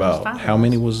 talking so there's about 5 how of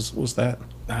many us. was that?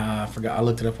 I forgot. I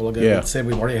looked it up a while ago. Yeah. It said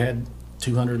we've already had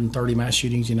 230 mass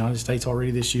shootings in the United States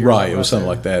already this year. Right, Is it was that something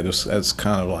right like that. That's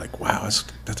kind of like, wow,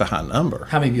 that's a high number.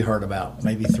 How many have you heard about?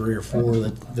 Maybe 3 or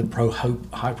 4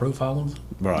 high profile ones?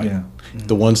 Right. yeah.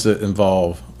 The ones that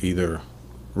involve either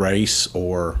race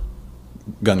or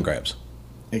gun grabs.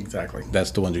 Exactly.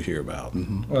 That's the ones you hear about.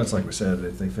 Well, it's like we said,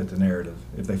 if they fit the narrative.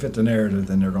 If they fit the narrative,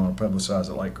 then they're going to publicize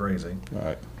it like crazy.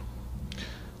 Right.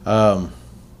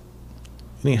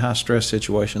 Any high stress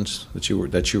situations that you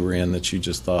were in that you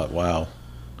just thought, wow,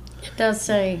 It does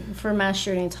say for mass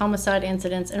shootings, homicide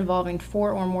incidents involving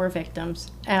 4 or more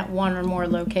victims at 1 or more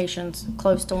locations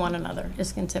close to one another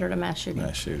is considered a mass shooting.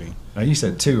 mass shooting. Now, you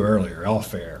said 2 earlier, all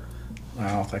fair.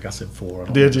 I don't think I said 4. I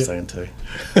don't Did remember you? saying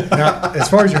 2. Now, as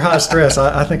far as your high stress,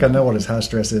 I think I know what his high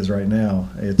stress is right now.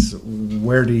 It's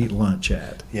where to eat lunch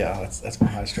at. Yeah, that's my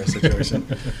high stress situation.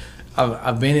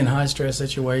 I've been in high stress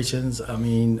situations. I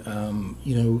mean,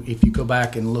 if you go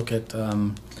back and look at,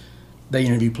 they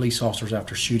interview police officers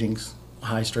after shootings,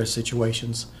 high stress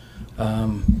situations,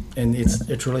 and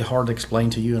it's really hard to explain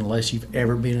to you unless you've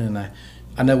ever been in a.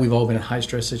 I know we've all been in high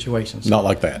stress situations. Not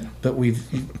like that. But we've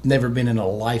never been in a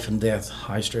life and death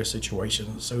high stress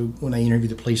situation. So when they interview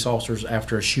the police officers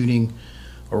after a shooting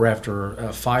or after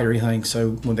a fight or anything,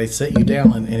 so when they sit you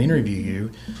down and interview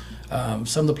you,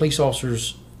 some of the police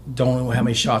officers don't know how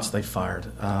many shots they fired.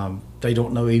 They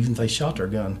don't know even if they shot their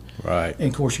gun. Right. And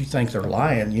of course you think they're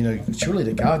lying. Surely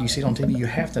to God, you see it on TV, you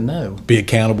have to know. Be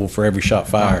accountable for every shot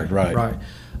fired. Right. Right.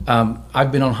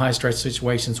 I've been on high stress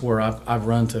situations where I've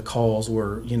run to calls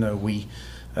where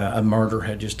a murder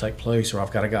had just taken place, or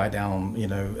I've got a guy down.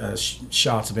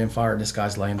 Shots have been fired. This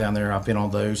guy's laying down there. I've been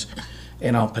on those,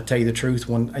 and I'll tell you the truth.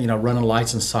 When running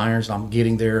lights and sirens, I'm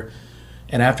getting there,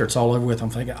 and after it's all over with,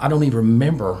 I'm thinking I don't even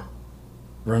remember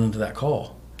running to that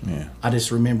call. Yeah. I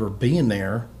just remember being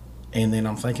there, and then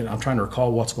I'm trying to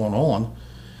recall what's going on,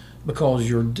 because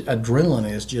your adrenaline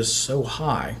is just so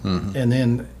high, and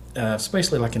then.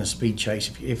 Especially like in a speed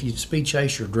chase. If you speed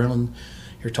chase, your adrenaline,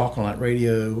 you're talking on that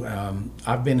radio.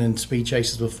 I've been in speed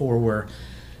chases before where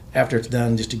after it's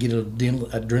done, just to get an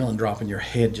adrenaline drop in your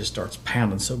head just starts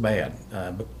pounding so bad,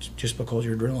 but just because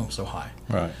your adrenaline's so high.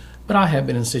 Right. But I have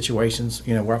been in situations,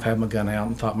 where I've had my gun out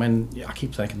and thought, man, I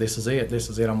keep thinking, this is it.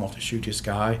 I'm going to shoot this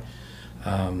guy.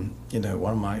 One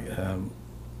of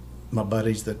my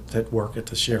buddies that work at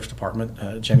the sheriff's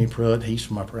department, Jamie Prudd, he's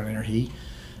from up around there. He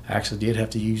actually did have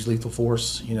to use lethal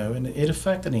force, and it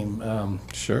affected him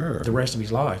Sure. the rest of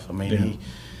his life. I mean,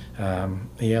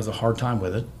 he has a hard time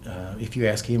with it. If you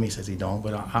ask him, he says he don't,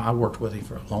 but I worked with him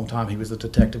for a long time. He was a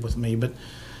detective with me, but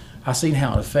I seen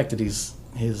how it affected his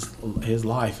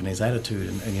life and his attitude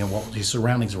and what his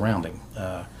surroundings around him.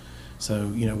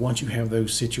 So once you have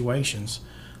those situations,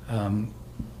 and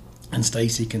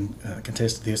Stacy can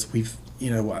contest to this,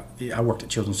 I worked at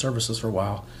Children's Services for a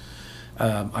while.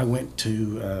 I went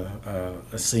to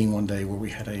a scene one day where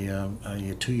we had a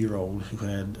 2-year-old who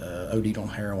had OD'd on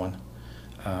heroin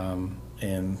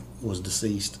and was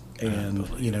deceased, and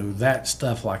that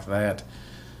stuff like that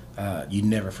you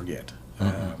never forget.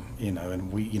 And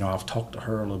I've talked to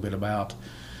her a little bit about,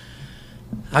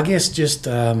 I guess, just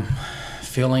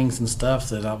feelings and stuff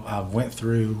that I've went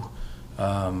through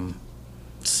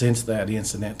since that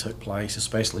incident took place,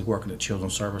 especially working at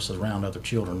Children's Services around other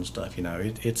children and stuff.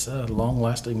 It's a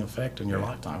long-lasting effect in your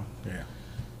lifetime. Yeah.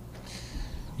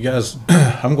 You guys,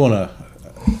 I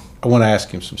want to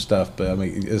ask him some stuff, but I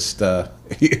mean, if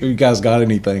you guys got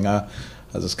anything, I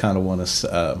just kind of want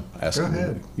to ask Go him.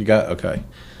 ahead. You got okay.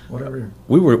 Whatever.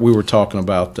 We were talking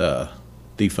about the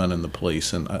defunding the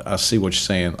police, and I see what you're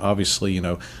saying. Obviously,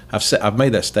 I've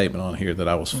made that statement on here that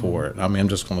I was for it. I mean, I'm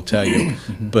just going to tell you,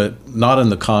 but not in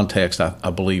the context I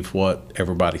believe what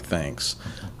everybody thinks.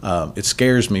 It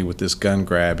scares me with this gun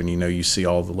grab, and you see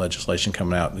all the legislation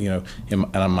coming out. And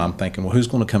I'm thinking, well, who's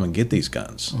going to come and get these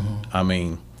guns? I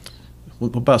mean,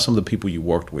 what about some of the people you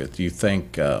worked with? Do you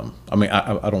think? I mean,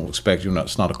 I don't expect you.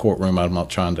 It's not a courtroom. I'm not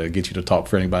trying to get you to talk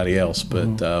for anybody else,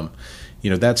 but.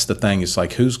 That's the thing. It's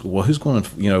like who's going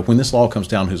to when this law comes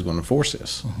down, who's going to enforce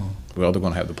this? Well, they're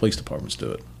going to have the police departments do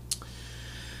it.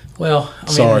 Well,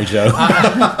 sorry, Joe.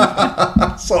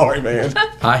 Sorry, man.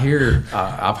 I hear.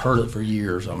 I've heard it for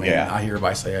years. I mean, Yeah. I hear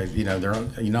everybody say, you're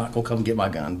not going to come get my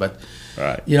gun. But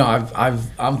Right.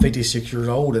 I'm 56 years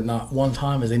old, and not one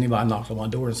time has anybody knocked on my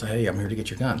door and said, "Hey, I'm here to get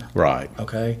your gun." Right.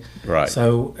 Okay. Right.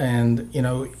 So, and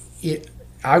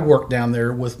I work down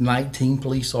there with 19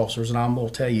 police officers, and I'm going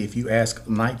to tell you, if you ask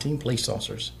 19 police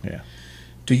officers, Yeah.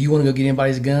 do you want to go get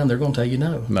anybody's gun? They're going to tell you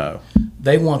no. No.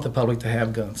 They want the public to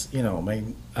have guns.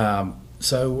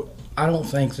 So I don't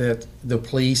think that the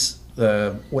police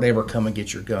would ever come and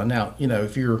get your gun. Now,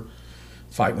 if you're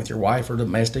fighting with your wife or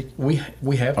domestic, we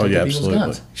have to get people's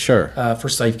guns. Sure. For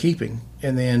safekeeping.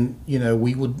 And then,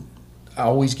 we would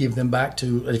always give them back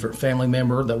to a different family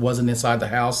member that wasn't inside the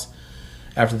house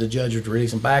after the judge would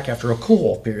release them back after a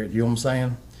cool-off period. You know what I'm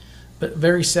saying? But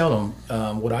very seldom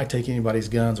would I take anybody's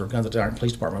guns or guns at the Ironton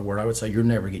Police Department where I would say, "You're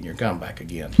never getting your gun back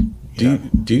again." Do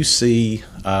you see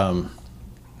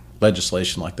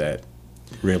legislation like that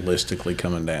realistically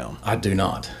coming down? I do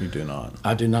not. You do not.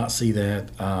 I do not see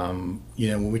that.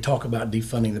 When we talk about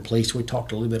defunding the police, we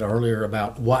talked a little bit earlier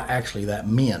about what actually that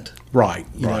meant. Right.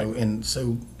 You know, and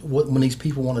so when these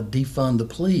people want to defund the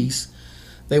police,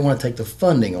 they want to take the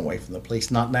funding away from the police.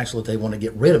 Not naturally that they want to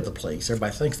get rid of the police.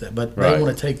 Everybody thinks that, but Right. they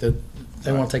want to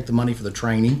take the money for the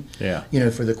training. Yeah.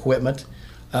 For the equipment.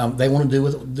 They want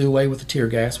to do away with the tear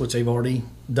gas, which they've already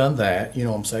done that. You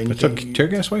know what I'm saying? They took tear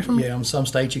gas away from you? Yeah, in some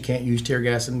states you can't use tear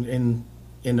gas in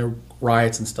the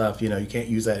riots and stuff. You can't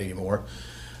use that anymore.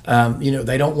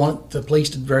 They don't want the police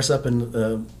to dress up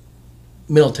in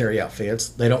military outfits.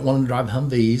 They don't want them to drive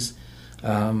Humvees.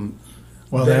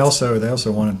 Well, they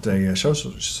also wanted a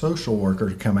social worker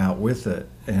to come out with it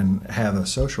and have a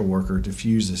social worker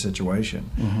diffuse the situation.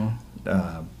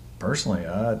 Personally,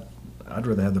 I'd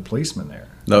rather have the policeman there.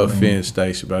 No offense,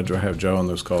 Stacy, but I'd rather have Joe on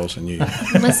those calls than you.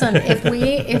 Listen,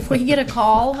 if we get a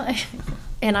call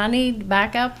and I need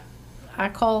backup, I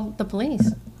call the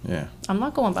police. Yeah. I'm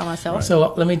not going by myself. So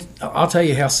I'll tell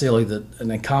you how silly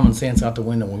and then common sense out the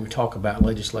window when we talk about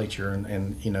legislature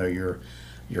and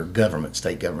your government,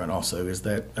 state government also, is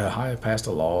that Ohio passed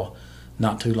a law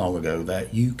not too long ago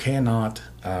that you cannot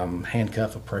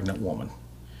handcuff a pregnant woman.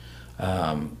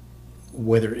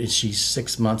 Whether she's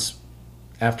 6 months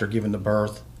after giving the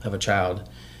birth of a child,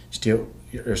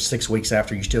 or 6 weeks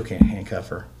after, you still can't handcuff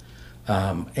her.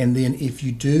 And then if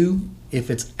you do, if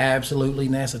it's absolutely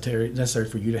necessary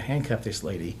for you to handcuff this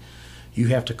lady, you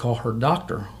have to call her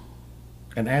doctor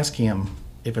and ask him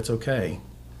if it's okay.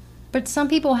 But some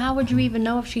people, how would you even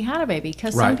know if she had a baby?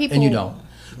 Because Right, some people, and you don't.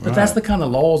 But that's the kind of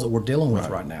laws that we're dealing with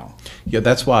right now. Yeah,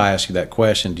 that's why I asked you that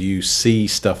question. Do you see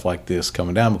stuff like this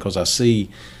coming down? Because I see,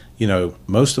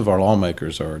 most of our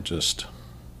lawmakers are just...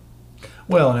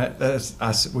 Well,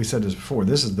 and we said this before.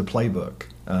 This is the playbook.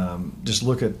 Just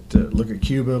look at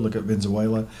Cuba, look at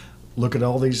Venezuela, look at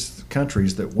all these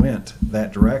countries that went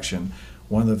that direction.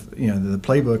 One of the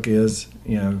playbook is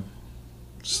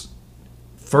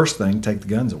first thing, take the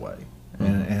guns away,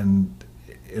 and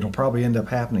it'll probably end up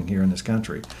happening here in this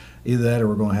country. Either that, or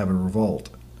we're going to have a revolt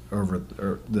over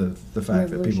the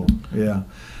fact that people,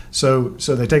 So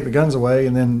they take the guns away,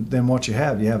 and then what you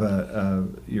have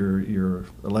your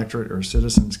electorate or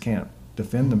citizens can't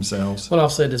defend themselves. Well,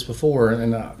 I've said this before,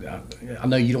 and I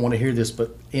know you don't want to hear this,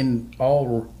 but in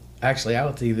all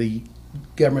actuality, the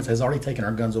government has already taken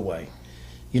our guns away.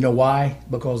 You know why?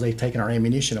 Because they've taken our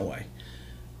ammunition away.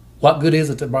 What good is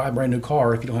it to buy a brand new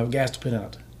car if you don't have gas to put in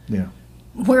it? Yeah.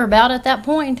 we're about at that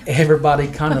point. Everybody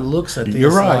kind of looks at this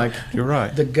You're right. like You're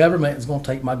right. the government is going to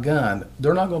take my gun.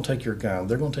 They're not going to take your gun.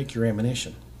 They're going to take your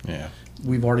ammunition. Yeah.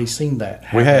 We've already seen that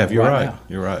happen. We have. You're right. Now.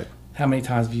 You're right. How many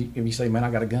times have you say, man, I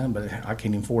got a gun, but I can't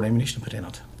even afford ammunition to put in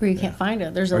it? Where you can't find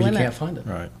it. There's a Or limit. you can't find it.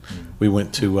 Right. We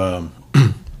went to,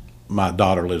 my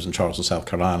daughter lives in Charleston, South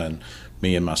Carolina, and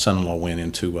me and my son-in-law went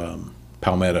into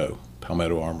Palmetto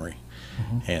Armory.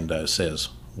 And it says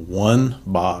 1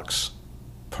 box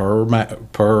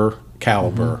per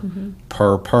caliber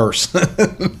per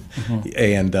person.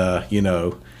 And,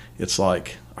 it's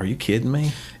like, are you kidding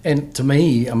me? And to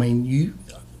me, I mean,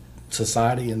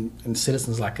 society and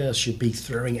citizens like us should be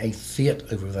throwing a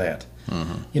fit over that.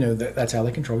 That's how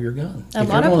they control your gun. A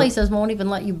lot of places won't even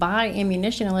let you buy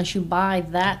ammunition unless you buy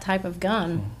that type of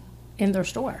gun in their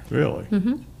store. Really?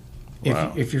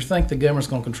 Wow. If you think the government's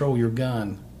going to control your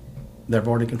gun, they've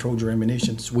already controlled your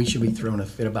ammunition. So we should be throwing a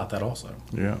fit about that also.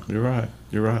 Yeah, you're right.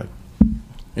 You're right.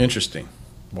 Interesting.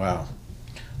 Wow.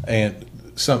 And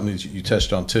something that you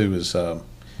touched on too is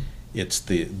it's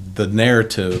the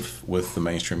narrative with the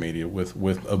mainstream media, with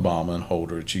Obama and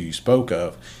Holder that you spoke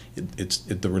of. It's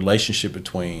the relationship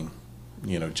between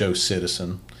Joe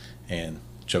Citizen and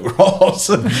Joe Ross.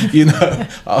 That's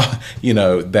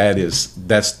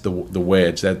the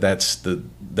wedge. That's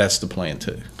the plan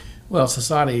too. Well,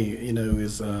 society,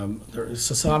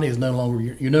 society is no longer,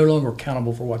 you're no longer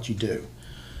accountable for what you do.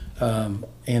 The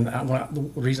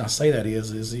reason I say that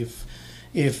is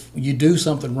if you do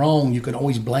something wrong, you can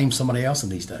always blame somebody else in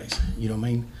these days. You know what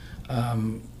I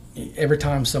mean? Every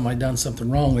time somebody done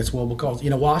something wrong, it's because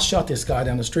I shot this guy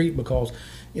down the street because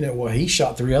he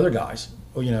shot 3 other guys.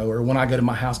 Or when I go to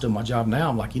my house doing my job now,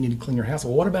 I'm like, you need to clean your house.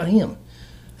 Well, what about him?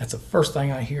 That's the first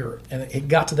thing I hear. And it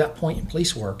got to that point in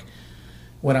police work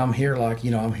when I'm here,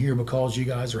 I'm here because you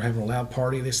guys are having a loud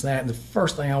party, this and that. And the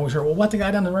first thing I always heard, well, what the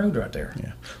guy down the road right there?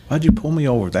 Yeah. Why'd you pull me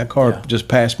over? That car just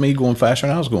passed me going faster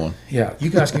than I was going. Yeah. You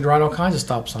guys could write all kinds of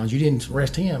stop signs. You didn't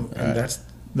arrest him. And that's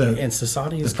and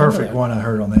society is the perfect one I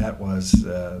heard on that was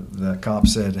the cop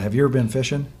said, "Have you ever been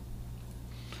fishing?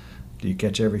 Do you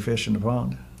catch every fish in the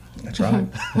pond?" That's right.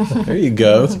 There you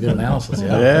go. That's a good analysis.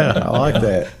 Yeah, I like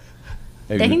that.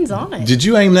 Dain's on it. Did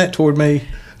you aim that toward me?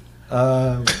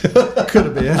 Could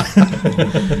have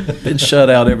been. Been shut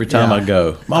out every time I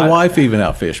go. My wife even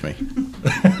outfished me.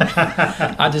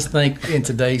 I just think in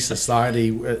today's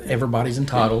society, everybody's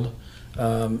entitled.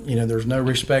 There's no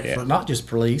respect for not just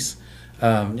police.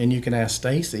 And you can ask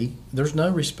Stacy. There's no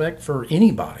respect for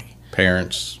anybody.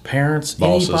 Parents,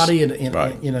 bosses, anybody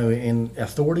in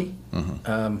authority.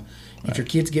 If your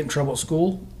kids get in trouble at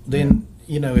school, then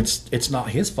it's not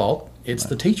his fault. It's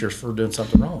the teachers for doing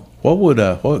something wrong. What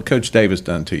would Coach Davis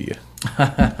done to you?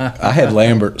 I had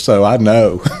Lambert, so I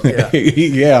know.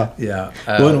 Yeah.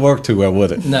 Wouldn't work too well,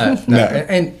 would it? No.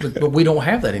 But we don't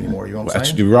have that anymore. You know what I'm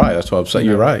saying? You're right. That's what I'm saying.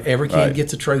 You're right. Every kid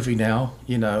gets a trophy now.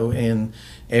 And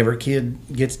every kid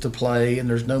gets to play, and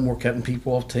there's no more cutting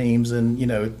people off teams, and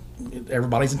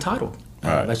everybody's entitled.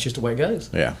 That's just the way it goes.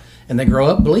 Yeah. And they grow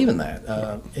up believing that.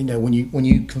 When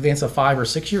you convince a 5 or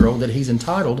 6 year old that he's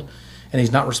entitled and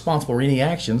he's not responsible for any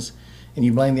actions, and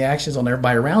you blame the actions on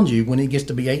everybody around you, when he gets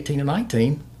to be 18 or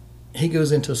 19, he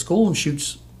goes into a school and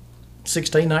shoots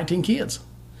 16, 19 kids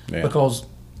because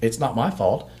it's not my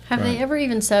fault. Have they ever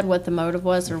even said what the motive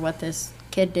was or what this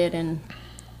kid did in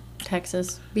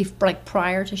Texas,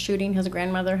 prior to shooting his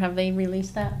grandmother? Have they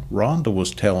released that? Rhonda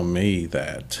was telling me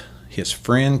that his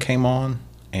friend came on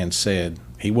and said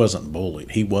he wasn't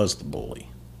bullied. He was the bully.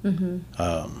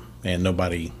 And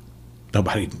nobody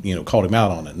called him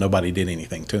out on it. Nobody did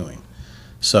anything to him.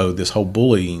 So this whole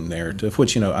bullying narrative,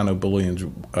 which, I know bullying's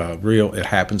real. It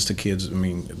happens to kids,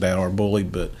 that are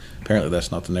bullied, but apparently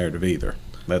that's not the narrative either.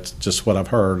 That's just what I've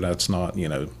heard. That's not,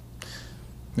 You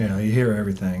hear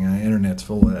everything. The internet's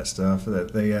full of that stuff.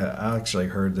 That I actually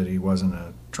heard that he wasn't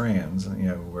a trans.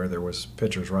 Where there was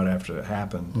pictures right after it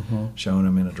happened, showing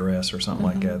him in a dress or something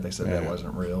like that. They said that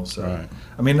wasn't real. So,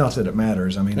 not that it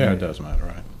matters. it does matter,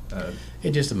 right?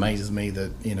 It just amazes me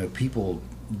that people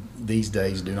these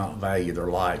days do not value their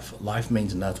life. Life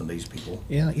means nothing to these people.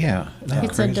 Yeah.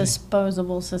 It's a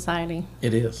disposable society.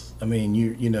 It is.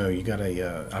 You got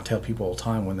I tell people all the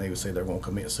time when they would say they're going to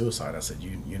commit suicide. I said,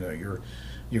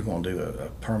 you're going to do a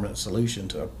permanent solution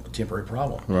to a temporary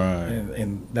problem. Right.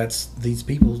 And that's these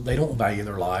people. They don't value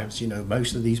their lives.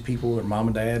 Most of these people, their mom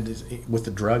and dad, with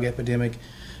the drug epidemic.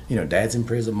 Dad's in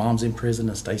prison, mom's in prison,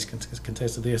 and Stacy can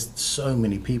attest to this. So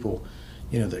many people,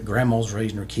 that grandma's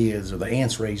raising her kids or the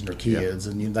aunt's raising her kids,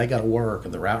 and they got to work,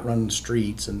 and they're out running the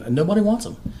streets, and nobody wants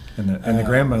them. And the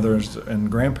grandmothers and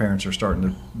grandparents are starting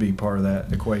to be part of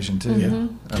that equation too.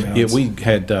 We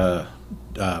had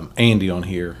Andy on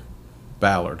here,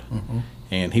 Ballard,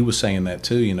 and he was saying that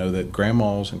too. That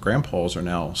grandmas and grandpas are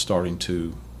now starting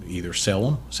to either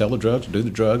sell the drugs, or do the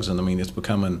drugs, and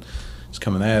it's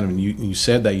coming at him. And you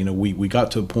said that we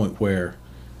got to a point where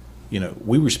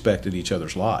we respected each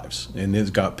other's lives, and it's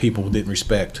got people who didn't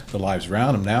respect the lives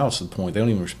around them. Now it's the point they don't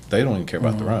even care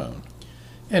about their own.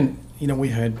 And we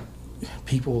had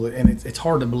people, and it's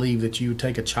hard to believe that you would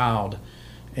take a child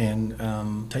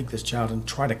and take this child and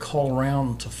try to call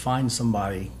around to find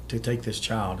somebody to take this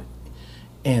child,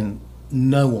 and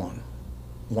no one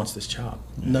wants this child.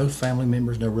 No family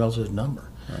members, no relatives number.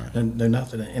 no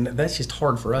nothing, and that's just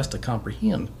hard for us to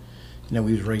comprehend. We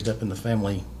was raised up in the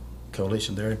family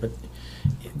coalition there, but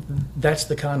that's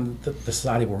the kind of the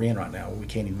society we're in right now. We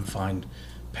can't even find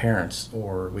parents,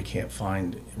 or we can't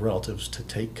find relatives to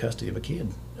take custody of a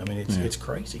kid. I mean, it's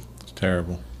crazy. It's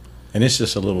terrible, and it's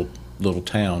just a little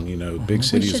town. Big We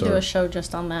cities should are. do a show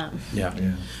just on that. Yeah.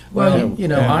 Yeah. Well,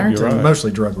 Ironton. right.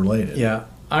 Mostly drug related. Yeah,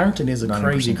 Ironton is a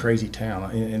 90%. crazy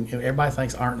town, and everybody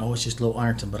thinks Ironton, it's just little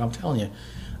Ironton, but I'm telling you,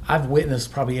 I've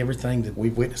witnessed probably everything that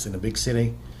we've witnessed in a big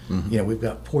city. We've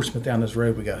got Portsmouth down this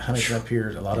road, we got Huntington up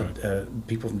here, a lot of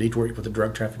people from Detroit with the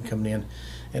drug trafficking coming in,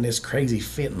 and this crazy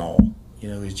fentanyl,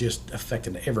 is just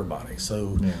affecting everybody.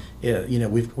 So,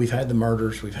 we've had the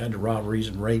murders, we've had the robberies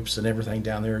and rapes and everything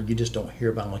down there. You just don't hear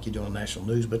about them like you do on national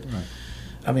news, but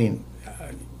I mean,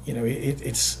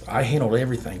 it's I handled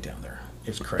everything down there.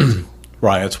 It's crazy.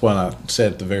 Right. That's what I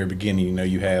said at the very beginning.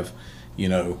 You have,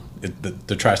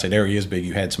 the tri-state area is big.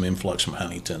 You had some influx from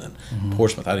Huntington and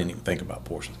Portsmouth. I didn't even think about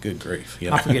Portsmouth. Good grief.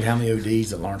 I forget how many ODs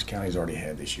that Lawrence County's already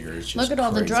had this year. It's just Look at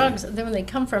all the crazy. drugs. Then when they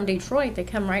come from Detroit, they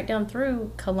come right down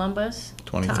through Columbus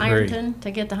 23. to Ironton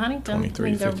to get to Huntington.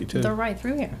 23 to they're, 52. they're right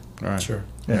through here. Right. Sure.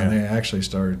 Yeah, and they actually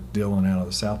started dealing out of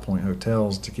the South Point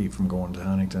hotels to keep from going to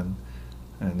Huntington,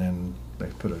 and then they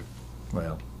put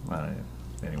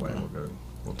anyway,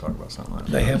 we'll talk about something like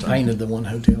that. They have painted the one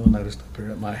hotel I noticed up here.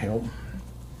 That might help.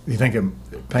 You think it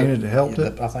painted helped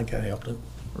it? I think that helped it.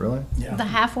 Really? Yeah. The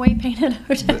halfway painted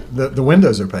hotel. The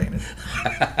windows are painted.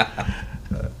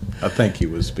 I think he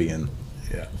was being.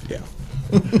 Yeah. Yeah.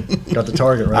 Got the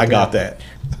target right. I got that.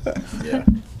 Yeah.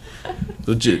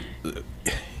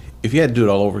 If you had to do it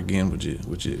all over again, would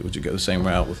you go the same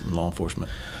route with law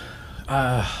enforcement?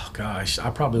 Gosh, I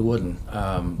probably wouldn't,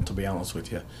 to be honest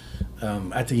with you.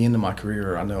 At the end of my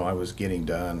career, I know I was getting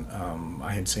done.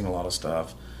 I had seen a lot of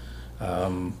stuff.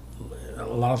 A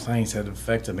lot of things had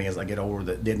affected me as I get older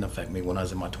that didn't affect me when I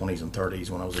was in my 20s and 30s,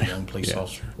 when I was a young police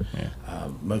officer. Yeah.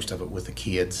 Most of it with the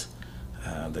kids.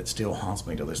 That still haunts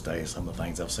me to this day. Some of the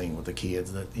things I've seen with the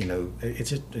kids. That it's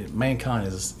just mankind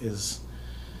is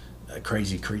a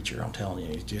crazy creature. I'm telling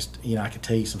you. It's just I could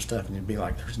tell you some stuff and you'd be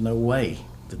like, "There's no way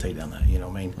to take down that." You know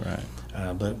what I mean? Right.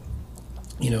 But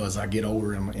as I get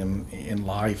older in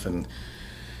life, and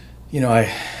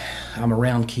I'm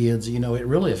around kids, it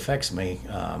really affects me.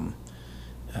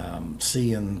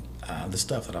 Seeing the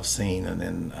stuff that I've seen, and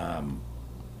then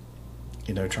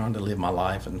trying to live my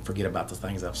life and forget about the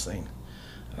things I've seen.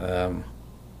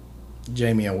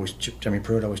 Jamie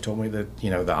Pruitt always told me that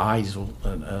the eyes will,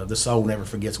 the soul never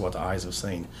forgets what the eyes have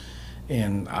seen,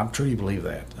 and I truly believe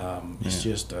that. It's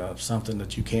just something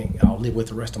that I'll live with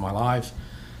the rest of my life,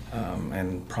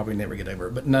 and probably never get over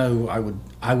it. But no, I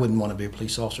wouldn't want to be a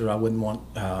police officer. I wouldn't want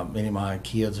any of my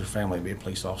kids or family to be a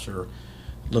police officer.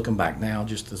 Looking back now,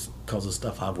 just because of the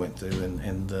stuff I've went through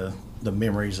and the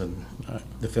memories and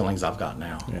the feelings I've got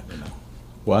now. Yeah.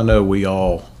 Well, I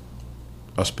know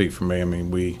I'll speak for me. I mean,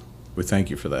 we thank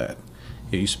you for that.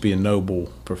 It used to be a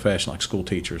noble profession, like school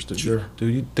teachers. Sure.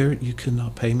 You could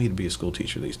not pay me to be a school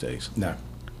teacher these days. No.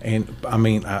 And I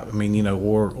mean,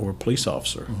 or a police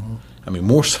officer. I mean,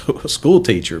 more so a school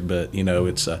teacher, but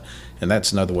it's and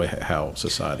that's another way how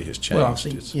society has changed. Well,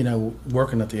 see,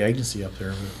 working at the agency up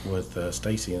there with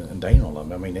Stacy and Dain on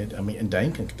them. And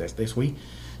Dain can contest this.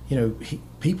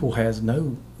 People has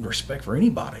no respect for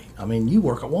anybody. I mean, you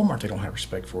work at Walmart, they don't have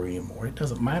respect for you anymore. It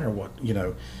doesn't matter what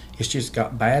It's just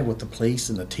got bad with the police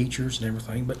and the teachers and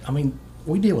everything. But I mean,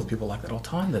 we deal with people like that all the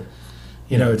time. That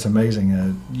it's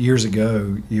amazing. Years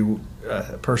ago,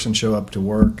 a person show up to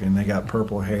work and they got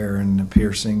purple hair and the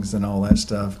piercings and all that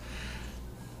stuff.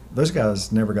 Those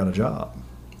guys never got a job.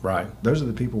 Right. Those are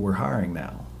the people we're hiring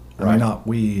now. I Right. mean, not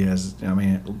we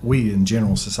we in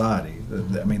general society.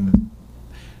 I mean,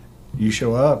 you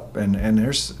show up and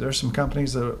there's some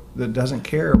companies that doesn't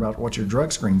care about what your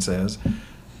drug screen says.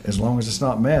 As long as it's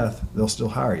not meth, they'll still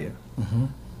hire you. Mm-hmm.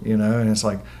 And it's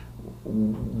like,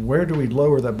 where do we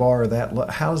lower that bar?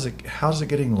 How's it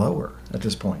getting lower at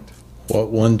this point? What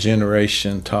one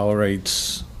generation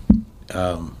tolerates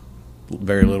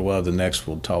very little of, the next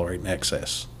will tolerate in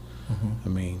excess. I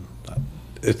mean,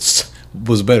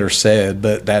 was better said,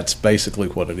 but that's basically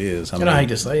what it is. I hate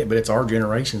to say it, but it's our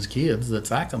generation's kids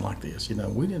that's acting like this. I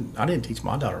didn't teach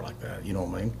my daughter like that. You know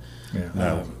what I mean?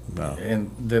 Yeah. No.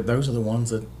 And those are the ones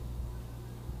that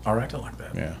are acting like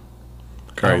that. Yeah.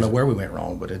 I don't know Crazy. where we went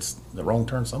wrong, but it's the wrong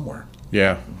turn somewhere.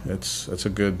 Yeah, that's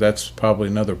probably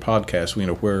another podcast.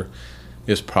 Where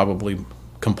it's probably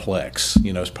complex.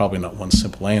 It's probably not one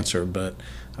simple answer, but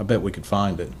I bet we could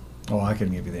find it. Oh, I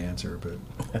couldn't give you the answer, but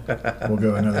we'll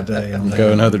go another day on that.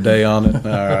 Go another day on it.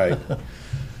 All right.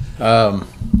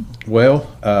 Well,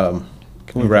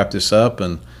 can we wrap this up?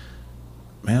 And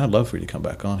man, I'd love for you to come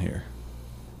back on here.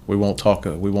 We won't talk.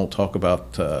 We won't talk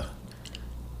about. Go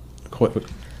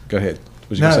ahead.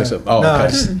 Was you gonna say something? Oh,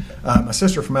 okay. My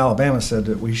sister from Alabama said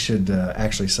that we should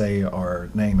actually say our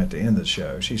name at the end of the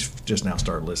show. She's just now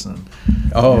started listening.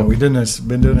 Oh, we've been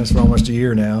doing this for almost a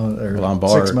year now, or Well, I'm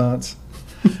Bart. 6 months.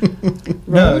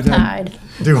 Roll Tide.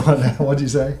 Do what now? What'd you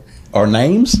say? our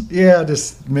names. Yeah,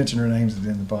 just mention our names at the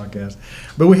end of the podcast.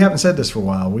 But we haven't said this for a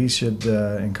while. We should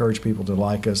encourage people to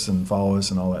like us and follow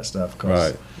us and all that stuff. 'Cause,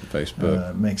 Right,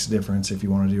 Facebook. It makes a difference if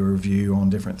you want to do a review on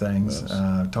different things.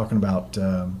 Yes. Talking about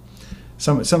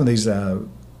some of these,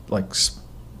 like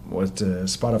what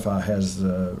Spotify has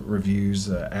reviews,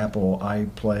 Apple,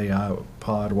 iPlay,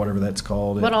 iPod, whatever that's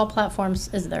called. What all platforms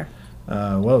is there?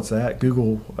 Well, it's that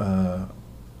Google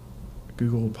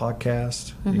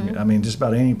Podcast. Mm-hmm. I mean, just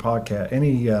about any podcast,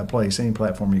 any place, any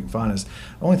platform you can find us.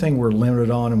 The only thing we're limited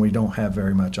on and we don't have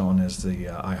very much on is the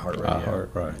iHeartRadio.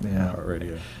 Right. Yeah.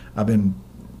 iHeartRadio. I've been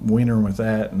wienering with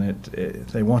that, and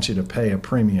they want you to pay a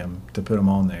premium to put them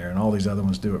on there, and all these other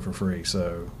ones do it for free.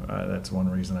 So that's one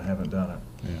reason I haven't done it.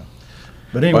 Yeah.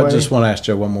 But anyway, Well, I just want to ask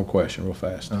Joe one more question real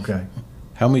fast. okay.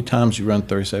 How many times you run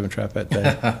 37 trap that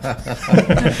day?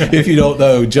 If you don't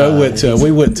know, Joe we're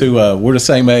the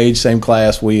same age, same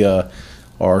class.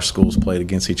 Our schools played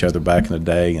against each other back in the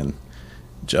day, and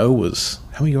Joe was,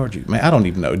 how many yards? Man, I don't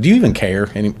even know. Do you even care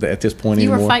at this point You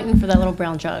anymore? were fighting for that little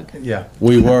brown jug. Yeah.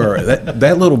 We were.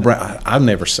 That little brown, I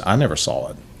never saw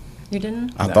it. You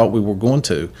didn't? I thought we were going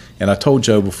to. And I told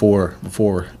Joe before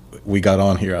we got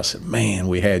on here, I said, man,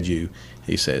 we had you.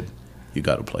 He said, you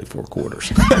got to play 4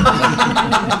 quarters.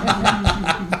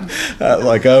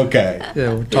 Like, okay.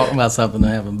 Yeah, we're talking about something that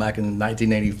happened back in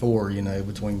 1984,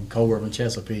 between Colbert and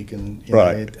Chesapeake. And,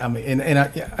 Right.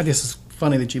 I guess it's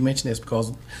funny that you mentioned this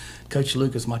because Coach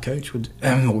Lucas, my coach, when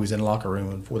we was in the locker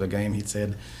room before the game, he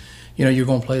said, you're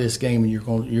going to play this game and you're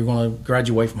going to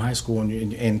graduate from high school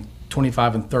and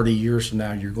 25 and 30 years from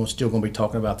now, you're still going to be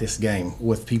talking about this game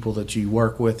with people that you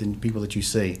work with and people that you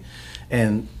see.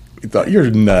 And You thought, you're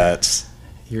nuts.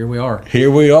 here we are. Here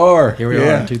we are. Here we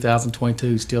are in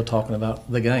 2022, still talking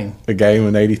about the game. The game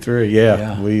in '83. Yeah.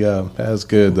 Yeah. We that was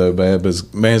good though, man.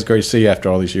 But man, it's great to see you after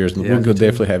all these years, and Yeah, we're me gonna too.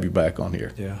 definitely have you back on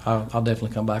here. Yeah, I'll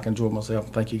definitely come back and enjoy myself.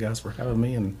 Thank you guys for having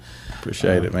me. And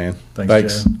Appreciate it, man.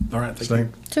 Thanks, Joe. all right, thank Stink.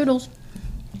 you. Toodles.